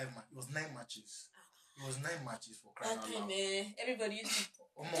was like 5 matches. It was 9 matches. It was 9 matches for crying That out time, loud. everybody used to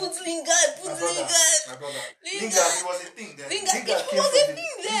Omo, put Lingard, my brother, Lingard. Lingard, it was a thing then. Lingard, it came was from a the-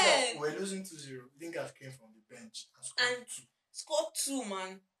 thing Lingard- then. we were losing 2-0. Lingard came from the bench and scored And 2. Scored 2,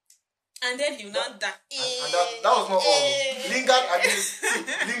 man. And then you now that. And that was not all.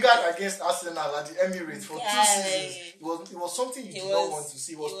 Lingard against Arsenal at the Emirates for 2 seasons. It was something you He did not was- want to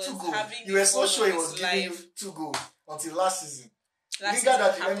see. It he was was 2 goals. having You were the so fun sure of he was his giving you life. 2 goals until last season. Last Lingard season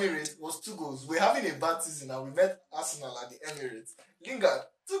at the happened. Emirates was 2 goals. We're having a bad season and we met Arsenal at the Emirates. Lingard,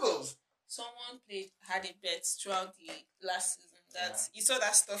 2 goals. Someone had a bet throughout the last season that you saw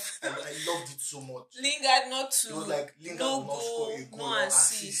that stuff. And I loved it so much. Lingard not to It was like Lingard no will not score a goal, goal no or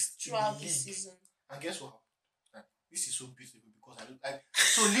assist assist in throughout the the league. season. And guess what? Like, this is so beautiful because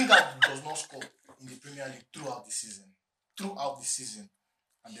so Lingard does not score in the Premier League throughout the season.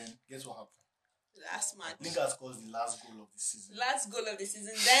 And then guess what happened? Last match. Lingard scores the last goal of the season. Last goal of the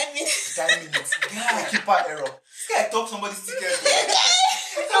season. 9 minutes. 10 minutes. Keeper error. This guy took somebody's ticket.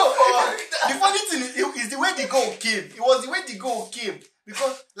 No, the funny thing is the way the goal came. It was the way the goal came.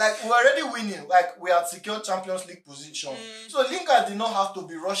 Because like we're already winning, like we had secured Champions League position. So Lingard did not have to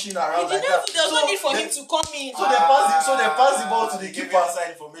be rushing around He like did that. not. There was no need for they- him to come in. So they passed the ball to the They give keeper. you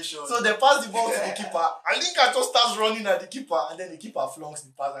inside information. So they pass the ball to the keeper, and Lingard just starts running at the keeper, and then the keeper flunks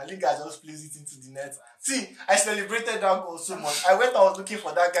the pass, and Lingard just plays it into the net. See, I celebrated that goal so much. I was looking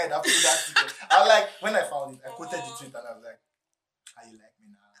for that guy that played that ticket. I like when I found it, I quoted the tweet, and I was like, "How you like me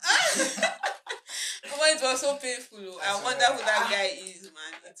now?" But it was so painful. I wonder who that guy is,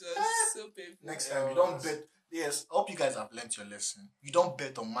 man. It was so painful. Next time, you don't bet. Yes, I hope you guys have learnt your lesson. You don't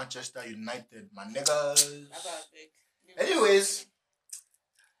bet on Manchester United, my niggas. Anyways,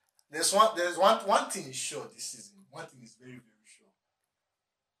 there's one thing is sure this season. One thing is very, very sure.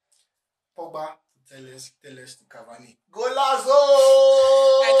 Pogba tell us to Cavani. Go Lazo!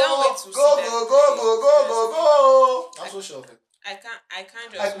 I can't wait to go, see go, them go, play. go, go, go, go. I'm so sure of it. I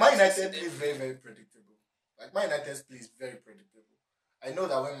can't just Like Man wait to see United them. plays very, very predictable. Like Man United plays very predictable. I know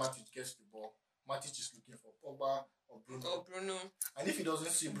that when Matic gets the ball, Matic is looking for Pogba or Bruno. Oh, Bruno. And if he doesn't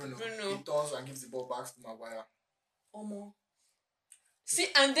see Bruno, Bruno. he turns and gives the ball back to Maguire. Omo. See,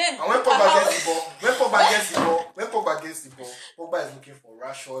 and then And when Pogba gets the ball, Pogba is looking for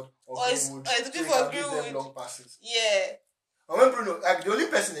Rashford or Greenwood. he's looking so he for can give them Greenwood. long passes. Yeah. And when Bruno, like the only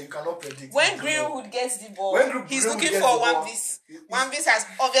person that you cannot predict. When is Bruno. Greenwood gets the ball, Greenwood he's looking gets for the ball, Wan-Bis. he- Wan-Bis has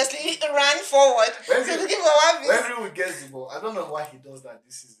obviously ran forward. When He's Green- looking for When Wan-Bis. Greenwood gets the ball, I don't know why he does that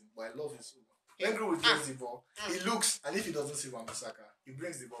this season, but I love it so much. When Greenwood gets the ball, he looks, and if he doesn't see Wan-Bissaka, he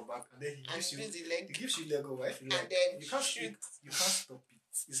brings the ball back, and then he And gives he you, gives the leg. he gives you leg over. If you And like, then you can't shoot. you can't stop it.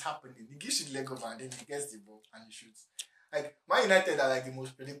 It's happening. He gives you leg over, and then he gets the ball and he shoots. Like Man United are like the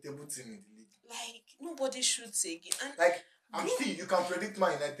most predictable team in the league. Like, nobody shoots again. And Like you can predict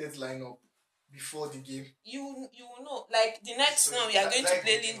Man United's lineup before the game. you will know. Like, the next So now we are that- going to that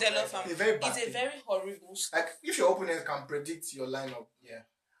play game, Lindelof. right? And It's a very bad it's a thing. very horrible stuff. Like if your opponent can predict your lineup, yeah.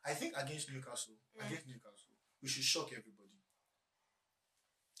 I think against Newcastle, we should shock everybody.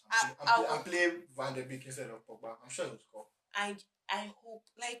 And play Van der Beek instead of Pogba. I'm sure he'll score. I hope.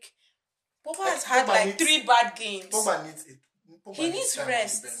 Like, Pogba Like, has had Pogba like needs- 3 bad games. Pogba needs Pogba He needs time on the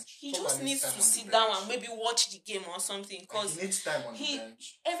rest. bench. He Pogba just needs time to on the sit bench. down and maybe watch the game or something. Like, Because he needs time on he- the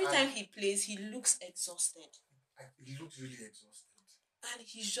bench. every And, time he plays, he looks exhausted. like, he looks really exhausted. And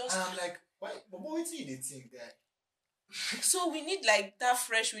he's just... And I'm like, why? But what do you think, guy? So we need like that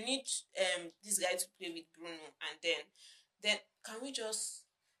fresh. We need this guy to play with Bruno, and then can we just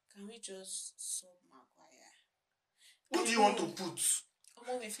sub Maguire? Who do you want to put?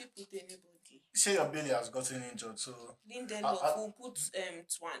 Come if we put anybody. Say your Bailey has gotten injured, so Lindelof, we'll put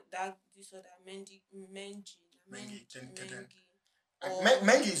Twan, that this other Mendy. like,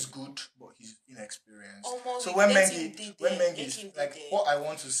 Mengi is good, but he's inexperienced. Almost So when let Mengi him is dey like, there. what I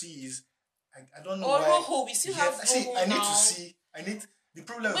want to see is, I don't know Or why. Rojo, we still have see, Rojo I need now. to see. I need the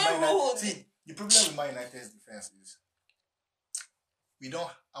problem with When Man Rojo United. See, the problem with Man United's defense is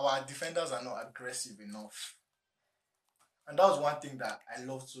our defenders are not aggressive enough, and that was one thing that I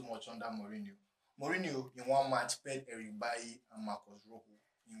loved so much under Mourinho. Mourinho in one match paired Eric Bailly and Marcos Rojo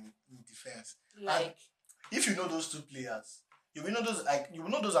in defense. Like, If you know those two players, you will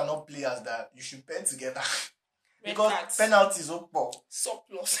know those are not players that you should pair together. red Because cards. penalties open.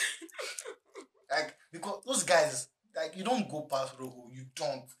 Surplus. Like, because those guys, like, you don't go past Rojo. You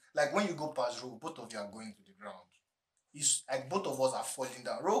don't. Like, when you go past Rojo, both of you are going to the ground. It's like both of us are falling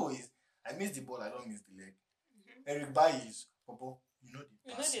down. Rojo is, I miss the ball, I don't miss the leg. Eric Bailly is, Popo, you know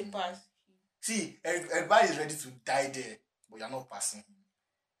the pass. You know they pass. See, Eric Bailly is ready to die there, but you're not passing him.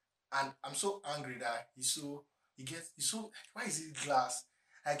 And I'm so angry that why is he glass?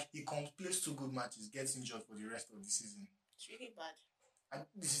 Like, he plays 2 good matches, gets injured for the rest of the season. It's really bad. And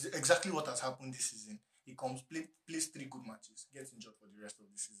this is exactly what has happened this season. He plays 3 good matches, gets injured for the rest of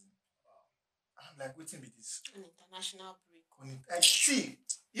the season. And I'm like, waiting with this. An international break. See,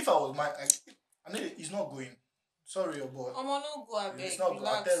 if I was I know he's not going. Sorry, your boy. No go abeg. It's not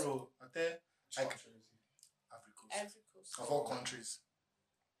Relax. like Africa, Every coast. of all countries,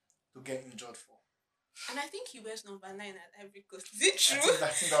 to get injured for. And I think he wears number 9 at Ivory Coast. Is it true? I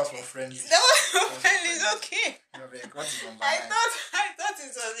think that was for friendly. That was for friendlies, okay. What is number I 9? thought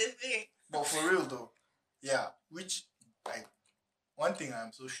it was a thing. But for real though, yeah, one thing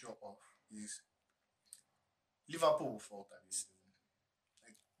I'm so sure of is Liverpool will falter this season.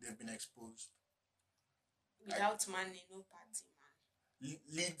 Like, they've been exposed. Without money, no party, man.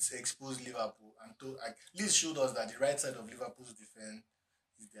 Leeds exposed Liverpool and Leeds showed us that the right side of Liverpool's defense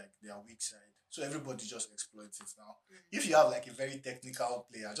is their weak side. So everybody just exploits it now. If you have like a very technical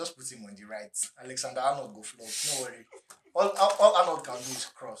player, just put him on the right. Alexander Arnold go flop. No worry. All Arnold can do is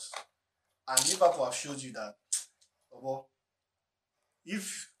cross. And Liverpool have showed you that, well,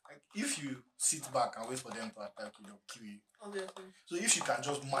 if you sit back and wait for them to attack you, they'll kill you. Obviously. So if you can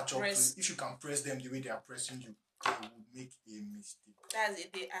just match up, Press. if you can press them the way they are pressing you, they will make a mistake. That's a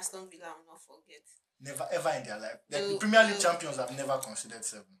day Aston Villa will not forget. Never ever in their life. Like, the No, Premier League no. champions have never considered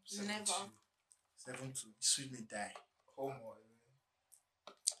 7. Never. 7-2. Sweet me die. Home or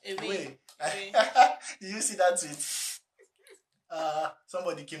Away. Wait. Away. Did you see that tweet?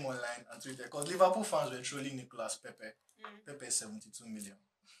 Somebody came online and tweeted because Liverpool fans were trolling Nicolas Pepe. Pepe is 72 million.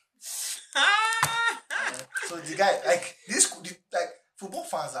 So the guy, like, football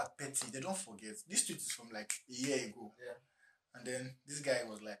fans are petty. They don't forget. This tweet is from like a year ago. Yeah. And then this guy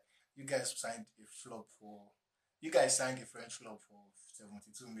was like, you guys signed a French flop for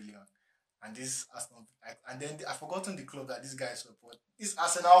 72 million. And this Arsenal, and then I've forgotten the club that this guy support. This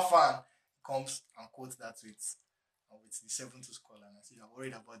Arsenal fan comes and quotes that tweet with the 7-2 scoreline. And I say, you're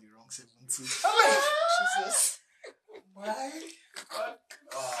worried about the wrong 7-2. I'm like, Jesus. why?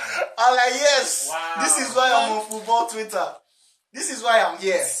 I'm like, yes. Wow. This is why I'm on football Twitter. This is why I'm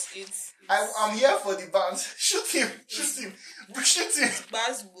here. It's I'm here for the bands. Shoot him.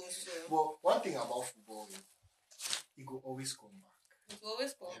 Basbo, so But one thing about football, he will always come back. it will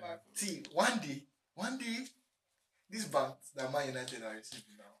always come back. See, one day, this band that Man United are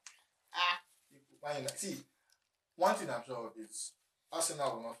receiving now. See, one thing I'm sure of is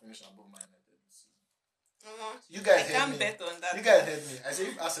Arsenal will not finish above Man United this season. You I guys heard can't me. bet on that. You guys heard me. I say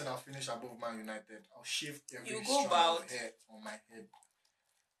if Arsenal finish above Man United, I'll shave every You go strand bald. of hair on my head.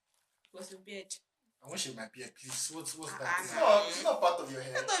 What's your beard? I won't shave my beard, please. What's Ah, that? It's not part of your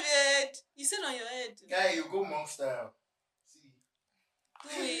hair. Not of your head. You said on your head. Guy, you go monk style. See. Do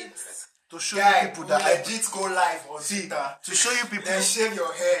it. To show Guy, you people that I legit go live on see. Twitter. To show you people. Then shave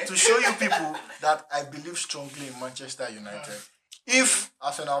your hair. To show you people that I believe strongly in Manchester United. If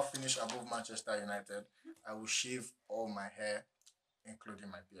Arsenal finish above Manchester United, I will shave all my hair, including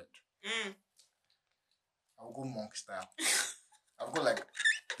my beard. I will go monk style. I'll go like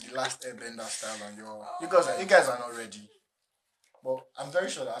the last airbender style on you guys are not ready. But I'm very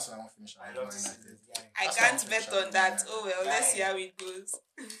sure that Arsenal won't finish I above love Man to see United. this guy. I Arsenal can't finish bet on above that. Man United. Oh well, let's see how it goes.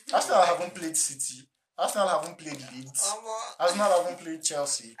 Arsenal haven't played City. Arsenal haven't played Leeds. Arsenal haven't played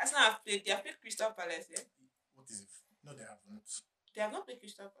Chelsea. Arsenal have played. They have played Crystal Palace. Yeah? What is it? No, they haven't. They have not played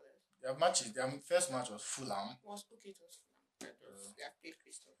Crystal Palace. Their matches. Their first match was Fulham. Was okay. It was Fulham. They have played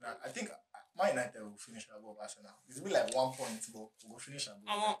Crystal Now, Palace. I think Man United will finish above Arsenal. It's been like 1 point, but we'll finish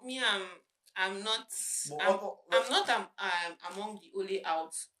above. Me, I'm not. But I'm not among the Ole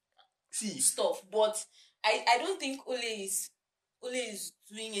out see, stuff, but I don't think Ole is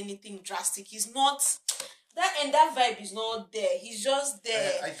doing anything drastic. He's not that vibe is not there. He's just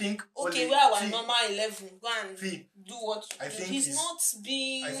there. I think Okay, Ole, we're our see, normal 11. Go and see, do what you I do. think He's not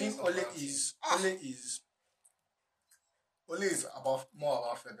being. I think Ole is more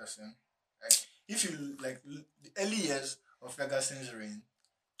about Ferguson. Like if you like the early years of Ferguson's reign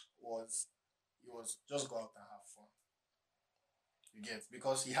was just go out and have fun. You get,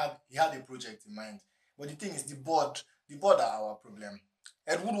 because he had a project in mind. But the thing is the board are our problem.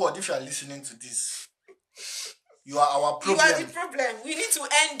 Ed Woodward, if you are listening to this, you are our You problem. are the problem. We need to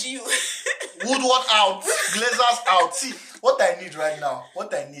end you. Woodward out, Glazers out. See, what I need right now,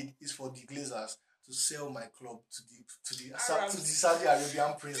 is for the Glazers to sell my club to the Saudi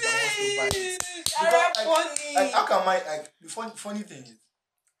Arabian prince that wants to buy it. Arab Because, funny. like, how can the funny thing is,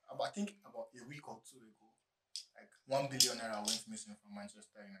 I think about a week or two ago, like 1 billion naira went missing from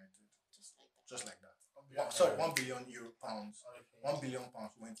Manchester United. Just like that. 1 billion pounds. Okay. 1 billion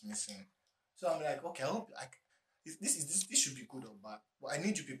pounds went missing. So I'm like, okay, I hope this should be good or bad. But I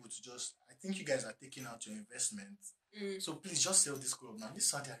need you people to I think you guys are taking out your investment. So please just sell this club now. This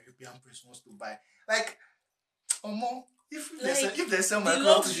Saudi Arabian prince wants to buy. Like, if they sell my the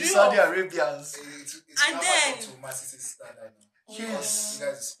club to the luxury Saudi of- Arabians, It's And now then- up to Man City's standard now. Yes. You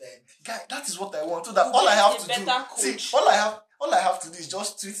guys spend. guy, that is what I want. So that You all I get have a to better do, see, coach. all I have to do is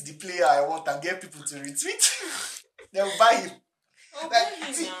just tweet the player I want and get people to retweet. They'll buy him. Oh, Like, buy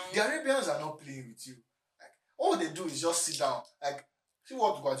him see, now. the Arabians are not playing with you. Like, all they do is just sit down. Like, see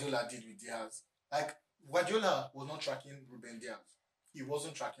what Guardiola did with Diaz. Like, Guardiola was not tracking Ruben Diaz. He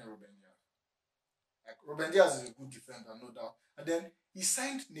wasn't tracking Ruben Diaz. Like, Ruben Diaz is a good defender, no doubt. And then he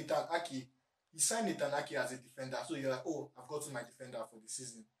signed Nathan Aki. He signed Nathan Aki as a defender. So you're like, oh, I've gotten my defender for the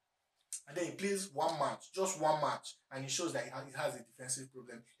season. And then he plays just one match, and he shows that he has a defensive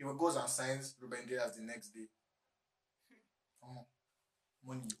problem. He goes and signs Ruben Diaz the next day.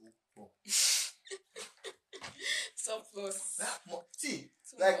 Money. Surplus. See,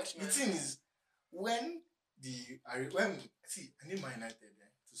 Too like much, the man. thing is, I need Man United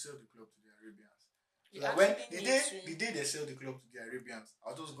to sell the club to the Arabians. We So that when actually the need day they sell the club to the Arabians,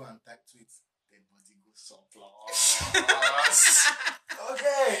 I'll just go and type tweet. Dead body go surplus.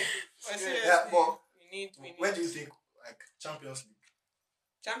 Okay. But seriously, Yeah, but we need when do you think like Champions League?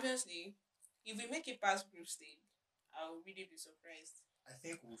 Champions League. If we make it past group stage, I'll really be surprised. I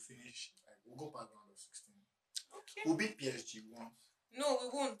think we'll finish. We'll go past round of 16. Okay. We'll beat PSG once. No, we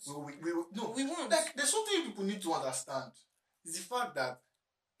won't. No, We won't. like there's something people need to understand. It's the fact that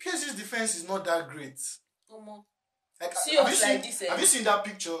PSG's defense is not that great. Omo. Like, See have us you like seen, this, eh? have you seen that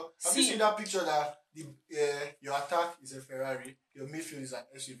picture? Have you See. seen that picture that your attack is a Ferrari, your midfield is an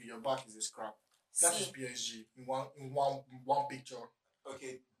SUV, your back is a scrap? That is See. PSG in one picture.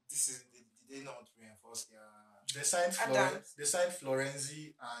 Okay, this is did they not reinforce their? They signed Adams. They signed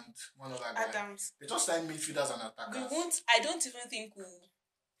Florenzi and one other guy. Adams. They just signed midfielders and We attackers. won't. I don't even think we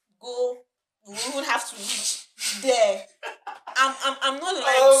won't have to reach there. I'm not lying.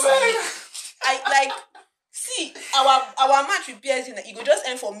 Oh, to you. man. I like see our match with PSG. It go just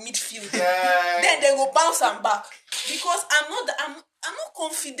end for midfield. Yeah. Then they go bounce and back because I'm not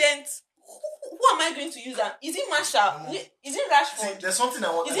confident. Who am I going to use? Is it Marshall? No. Is it See, Rashford? there's something I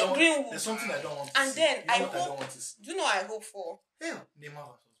want. Is I it don't want- Greenwood? There's something I don't want to And see. then You know I what I don't hope. want to see. Do you know what I hope for? Hell, Neymar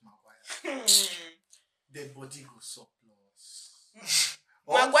versus Maguire. Dead body go surplus.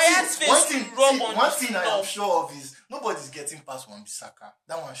 Maguire's face will rub on one the thing I am floor. sure of is nobody's getting past Wan-Bissaka.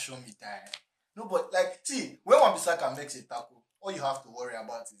 That one show me die. Nobody when Wan-Bissaka makes a tackle, all you have to worry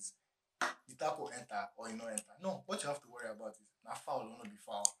about is the tackle enter or you no enter. No, what you have to worry about is na foul or not be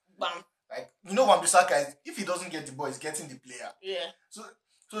foul. Bam. Like Wan-Bissaka is, if he doesn't get the ball, he's getting the player. Yeah.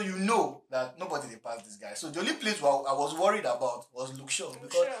 So you know that nobody they pass this guy. So the only place where I was worried about was Luke Shaw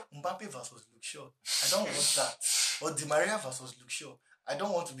because Mbappe versus Luke Shaw. I don't want that. Or Di Maria versus Luke Shaw. I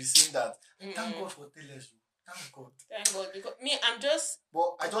don't want to be seeing that. Thank God for Telesu. Thank God. Thank God. Because me, I'm just.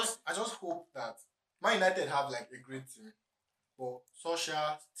 But I just hope that Man United have like a great team. But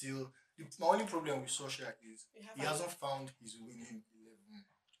Solskjaer still. My only problem with Solskjaer is he hasn't found his winning 11.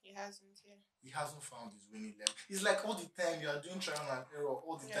 He hasn't. Yeah. he hasn't found his winning level. It's like all the time you are doing trial and error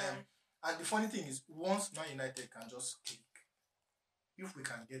all the Yeah. time. And the funny thing is, once Man United can just click, if we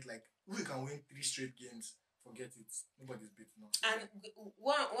can get like, if we can win 3 straight games, forget it. Nobody's beating us. And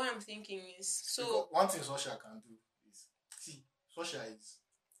what I'm thinking is, so Because one thing Solskjaer can do is, see, Solskjaer is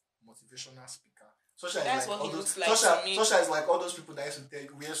motivational speaker. Solskjaer That's is like what all he those. looks like to me. Solskjaer is like all those people that used to tell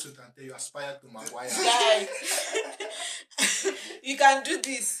you, wear suit and tell you aspire to Maguire. guy, you can do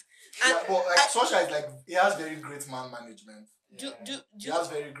this. And Yeah, but like Solskjaer is like, he has very great man management. do He has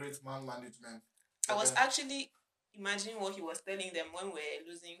very great man management. I was But then- actually imagining what he was telling them when we were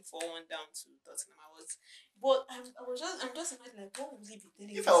losing 4-1 down to Tottenham. I'm just imagining like, what would he be telling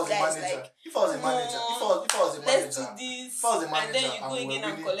if these I was a guys? manager, Like, if I was a manager, if I was a let's manager, do this, if I was a and then manager you go and we're again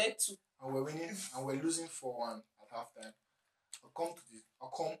and winning- collect 2. and we're winning and we're losing 4-1 at halftime, I'll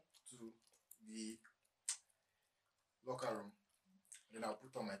come to the locker room, and then I'll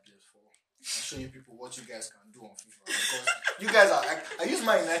put on my PS4 and show you people what you guys can do on FIFA. Because you guys are like, I use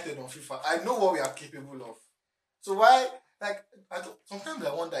Man United on FIFA. I know what we are capable of. So why, like, sometimes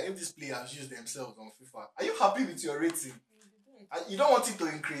I wonder if these players use themselves on FIFA. Are you happy with your rating? You don't want it to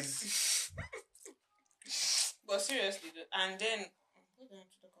increase. But seriously, though, and then what do I have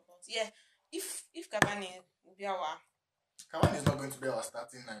to talk about? Yeah, if Cavani will be our, Cavani is not going to be our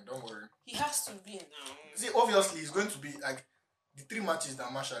starting 9, don't worry. he has to be now. See, obviously, it's going to be like the 3 matches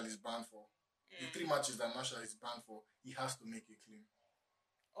that Marshall is banned for. The 3 matches that Marshall is banned for, he has to make a claim.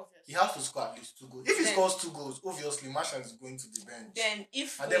 He Obviously. has to score at least 2 goals. If he Then- scores 2 goals, obviously Marshall is going to the bench. Then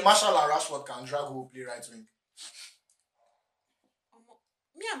if And we- then Marshall and Rashford can drag who will play right wing.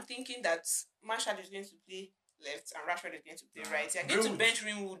 me, I'm thinking that Marshall is going to play left and Rashford is going to play right. You're going to Greenwood. bench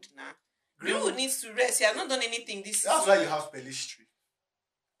Greenwood now. Greenwood needs to rest. He has not done anything this That's season. why you have Pelistri.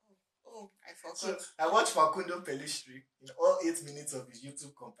 Oh, I forgot. So I watched Facundo Pelistri in all 8 minutes of his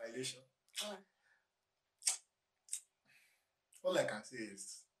YouTube compilation. Oh. All I can say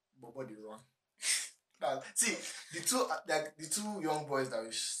is, Bobo the run. See, the two young boys that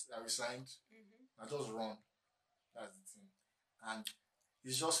we signed, Mhm. are just run. That's the thing. And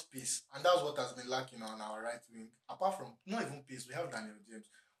it's just pace. And that's what has been lacking on our right wing. Apart from, not even pace, we have Daniel James.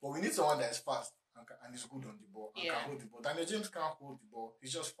 But we need someone that is fast and is good on the ball and Yeah. can hold the ball. Daniel James can't hold the ball.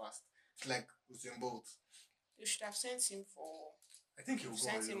 He's just fast. It's like Usain Bolt. You should have sent him for. I think he'll go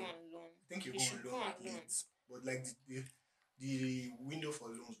Sent him on loan. on loan. I think he'll He go should on go loan on at loan. Leeds. But like the window for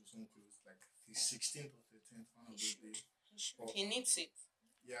loans was soon closed. Like the 16th or 13th, one of those days. Oh. He needs it.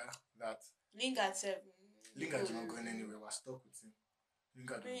 Yeah, that. Lingard said. Lingard's not going anywhere. We're stuck with him.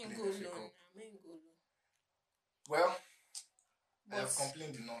 Lingard will Main play go in the FA loan. Cup. Main go loan. Well, I have But-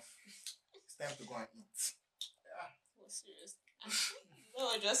 complained enough. It's time to go and eat. But seriously.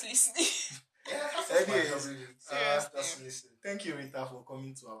 No, just listening. Anyways, Seriously. listen. thank you, Rita, for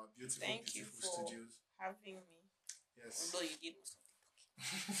coming to our beautiful, Thank you beautiful for- studios. Having me. Yes, Although you did most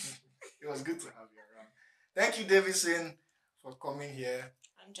of it was good to have you around. Thank you, Davison, for coming here it.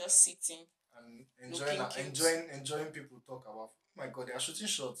 I'm just sitting. and Looking cute. enjoying people talk about. Oh my God, they are shooting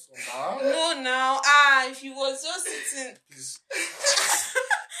shots. Now, No, now. If you was just sitting. please.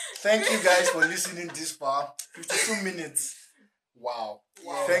 Thank you guys for listening this far. 52 minutes. Wow.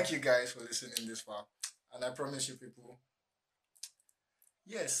 Wow. Thank you guys for listening this far. And I promise you people,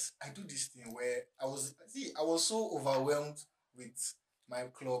 yes, I do this thing where I was so overwhelmed with my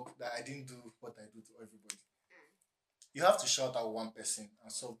club that I didn't do what I do to everybody. You have to shout out one person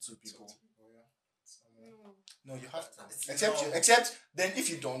and sub 2 people. No, you have to. Except then if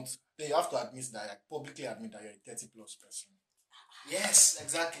you don't, then you have to admit that, like, publicly admit that you're a 30+ person. Yes,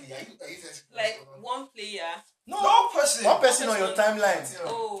 exactly. Are you just Like one player. no person. One person on your timeline.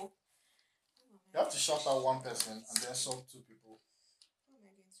 Oh. You have to shout out one person and then sub 2 people. Who am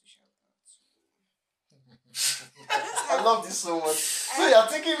I going to shout out? I love this so much. So you're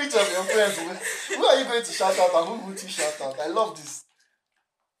thinking which of your friends, who are you going to shout out and who would you shout out? I love this.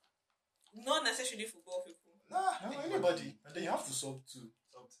 Not necessarily football people. No, anybody. And then you have to sub 2.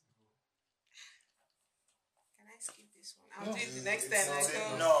 Can I skip this one? I'll No, do it the next time. I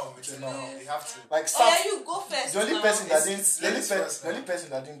go. No, you have to. Like Oh Sat, yeah, you go first. the only now. person that It's- didn't the only, ladies pe- first, the only person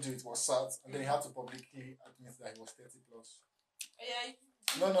that didn't do it was Sat, and then he had to publicly admit that he was 30+. Oh, yeah,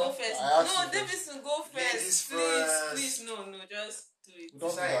 you No, go first. I asked No, you first. Davidson, go first. Ladies Please, first. please, no, just do it. We don't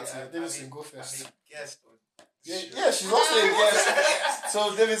do that here. Davidson, go first. Yes. Yeah, she's also a guest.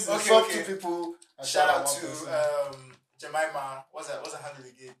 So Davidson, Okay, sub okay. 2 people and Shout out one to person. Jemima. What's the handle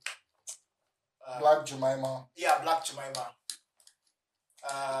again? Black Jemima. Yeah, Black Jemima.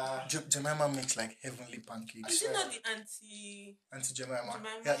 Jemima makes like heavenly pancakes. Is it not the anti? Auntie Jemima. Jemima?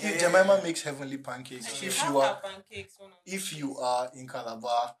 Yeah, if Yeah. Jemima makes heavenly pancakes, I if have you her are pancakes. One of them. if you are in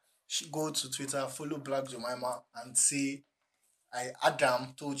Calabar, go to Twitter, follow Black Jemima, and say,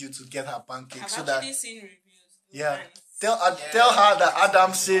 Adam told you to get her pancakes I've so that actually seen reviews. yeah. And it's- Tell her that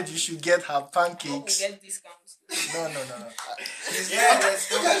Adam said you should get her People will pancakes. get discounts. No. Yeah, there's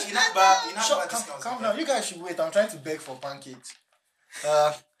still enough bad discounts. Calm down. You guys should wait. I'm trying to beg for pancakes.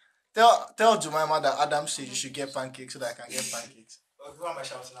 Tell Jemima that Adam said you should get pancakes so that I can get pancakes. Okay, who am I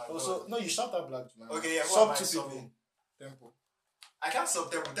shouting out? Also, no, you shout out Black Jemima. Okay, yeah, who Sub am I to subbing? people. Tempo. I can't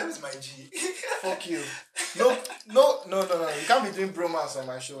sub them. Them is my G. Fuck you. No. You can't be doing bromance on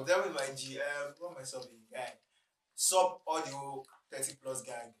my show. Them is my G. Who am I subbing? Guy. Sub all the whole 30 plus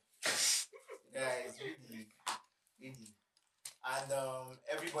gang. Guys, really. And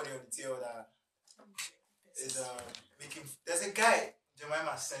everybody on the tail that is making. There's a guy,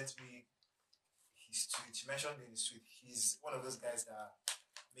 Jemima sent me his tweet. She mentioned in his tweet. He's one of those guys that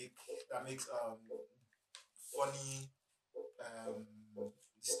makes funny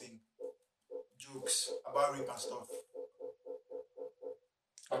this thing jokes about rape and stuff.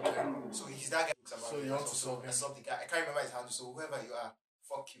 Okay. So he's that guy. Jokes about So rape you and want to stuff. sub him? I sub the guy. I can't remember his handle. So whoever you are,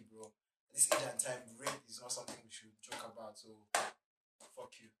 fuck you, bro. At this age and time, rape is not something we should joke about. So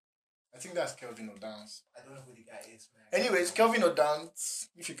fuck you. I think that's Kelvin O'Dance. I don't know who the guy is, man. Anyways, Kelvin O'Dance,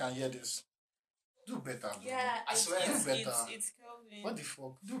 if you can hear this, do better, bro. Yeah, I swear. it's Better. Kelvin. What the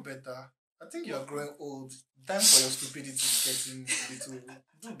fuck? Do better. I think you're growing old. Time for your stupidity getting little.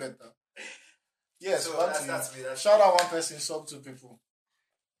 Do better. Yes, So back to you. that's me. That's Shout me. out one person, sub two people.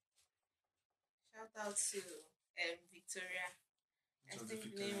 Shout out to Victoria. I Which was think the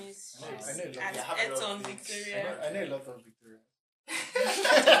the name Victoria? is I know a lot. at Yeah, have a lot of Eton things. Victoria. I know a lot of Victoria.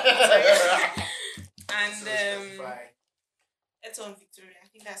 And So Spotify. Eton Victoria. I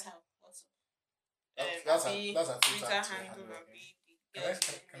think that's how. What's That's a Twitter Twitter handle, handle. okay. Will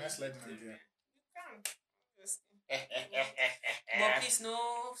be Can I slide my Victoria. idea? You can. Obviously. But please, no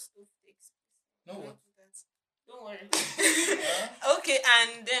stuff takes. No what? Don't worry. Huh? Okay,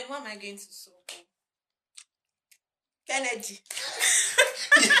 and then what am I going to solve? Kennedy.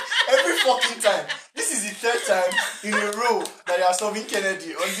 Every fucking time. This is the third time in a row that you are solving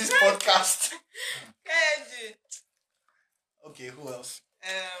Kennedy on this podcast. Kennedy. Okay, who else?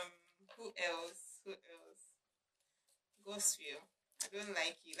 Who else? Gosfield. I don't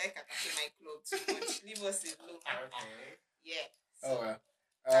like you. Like attacking my club too much. Leave us alone. Okay. Yeah. Oh well.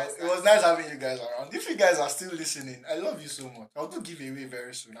 It was nice having you guys around. If you guys are still listening, I love you so much. I'll do giveaway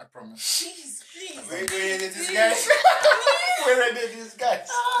very soon, I promise. Please. Wait, this guy. Where are these guys?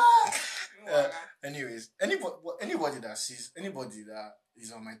 Ah. Anyways, anybody that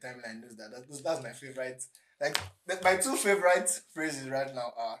is on my timeline knows that's my favorite. Like my two favorite phrases right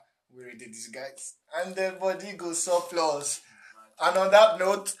now are "Where are these guys?" and "The body goes surplus." And on that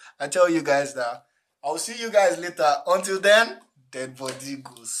note, I tell you guys that I'll see you guys later. Until then, dead body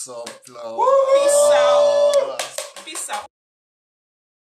goes surplus. Peace out. Peace out.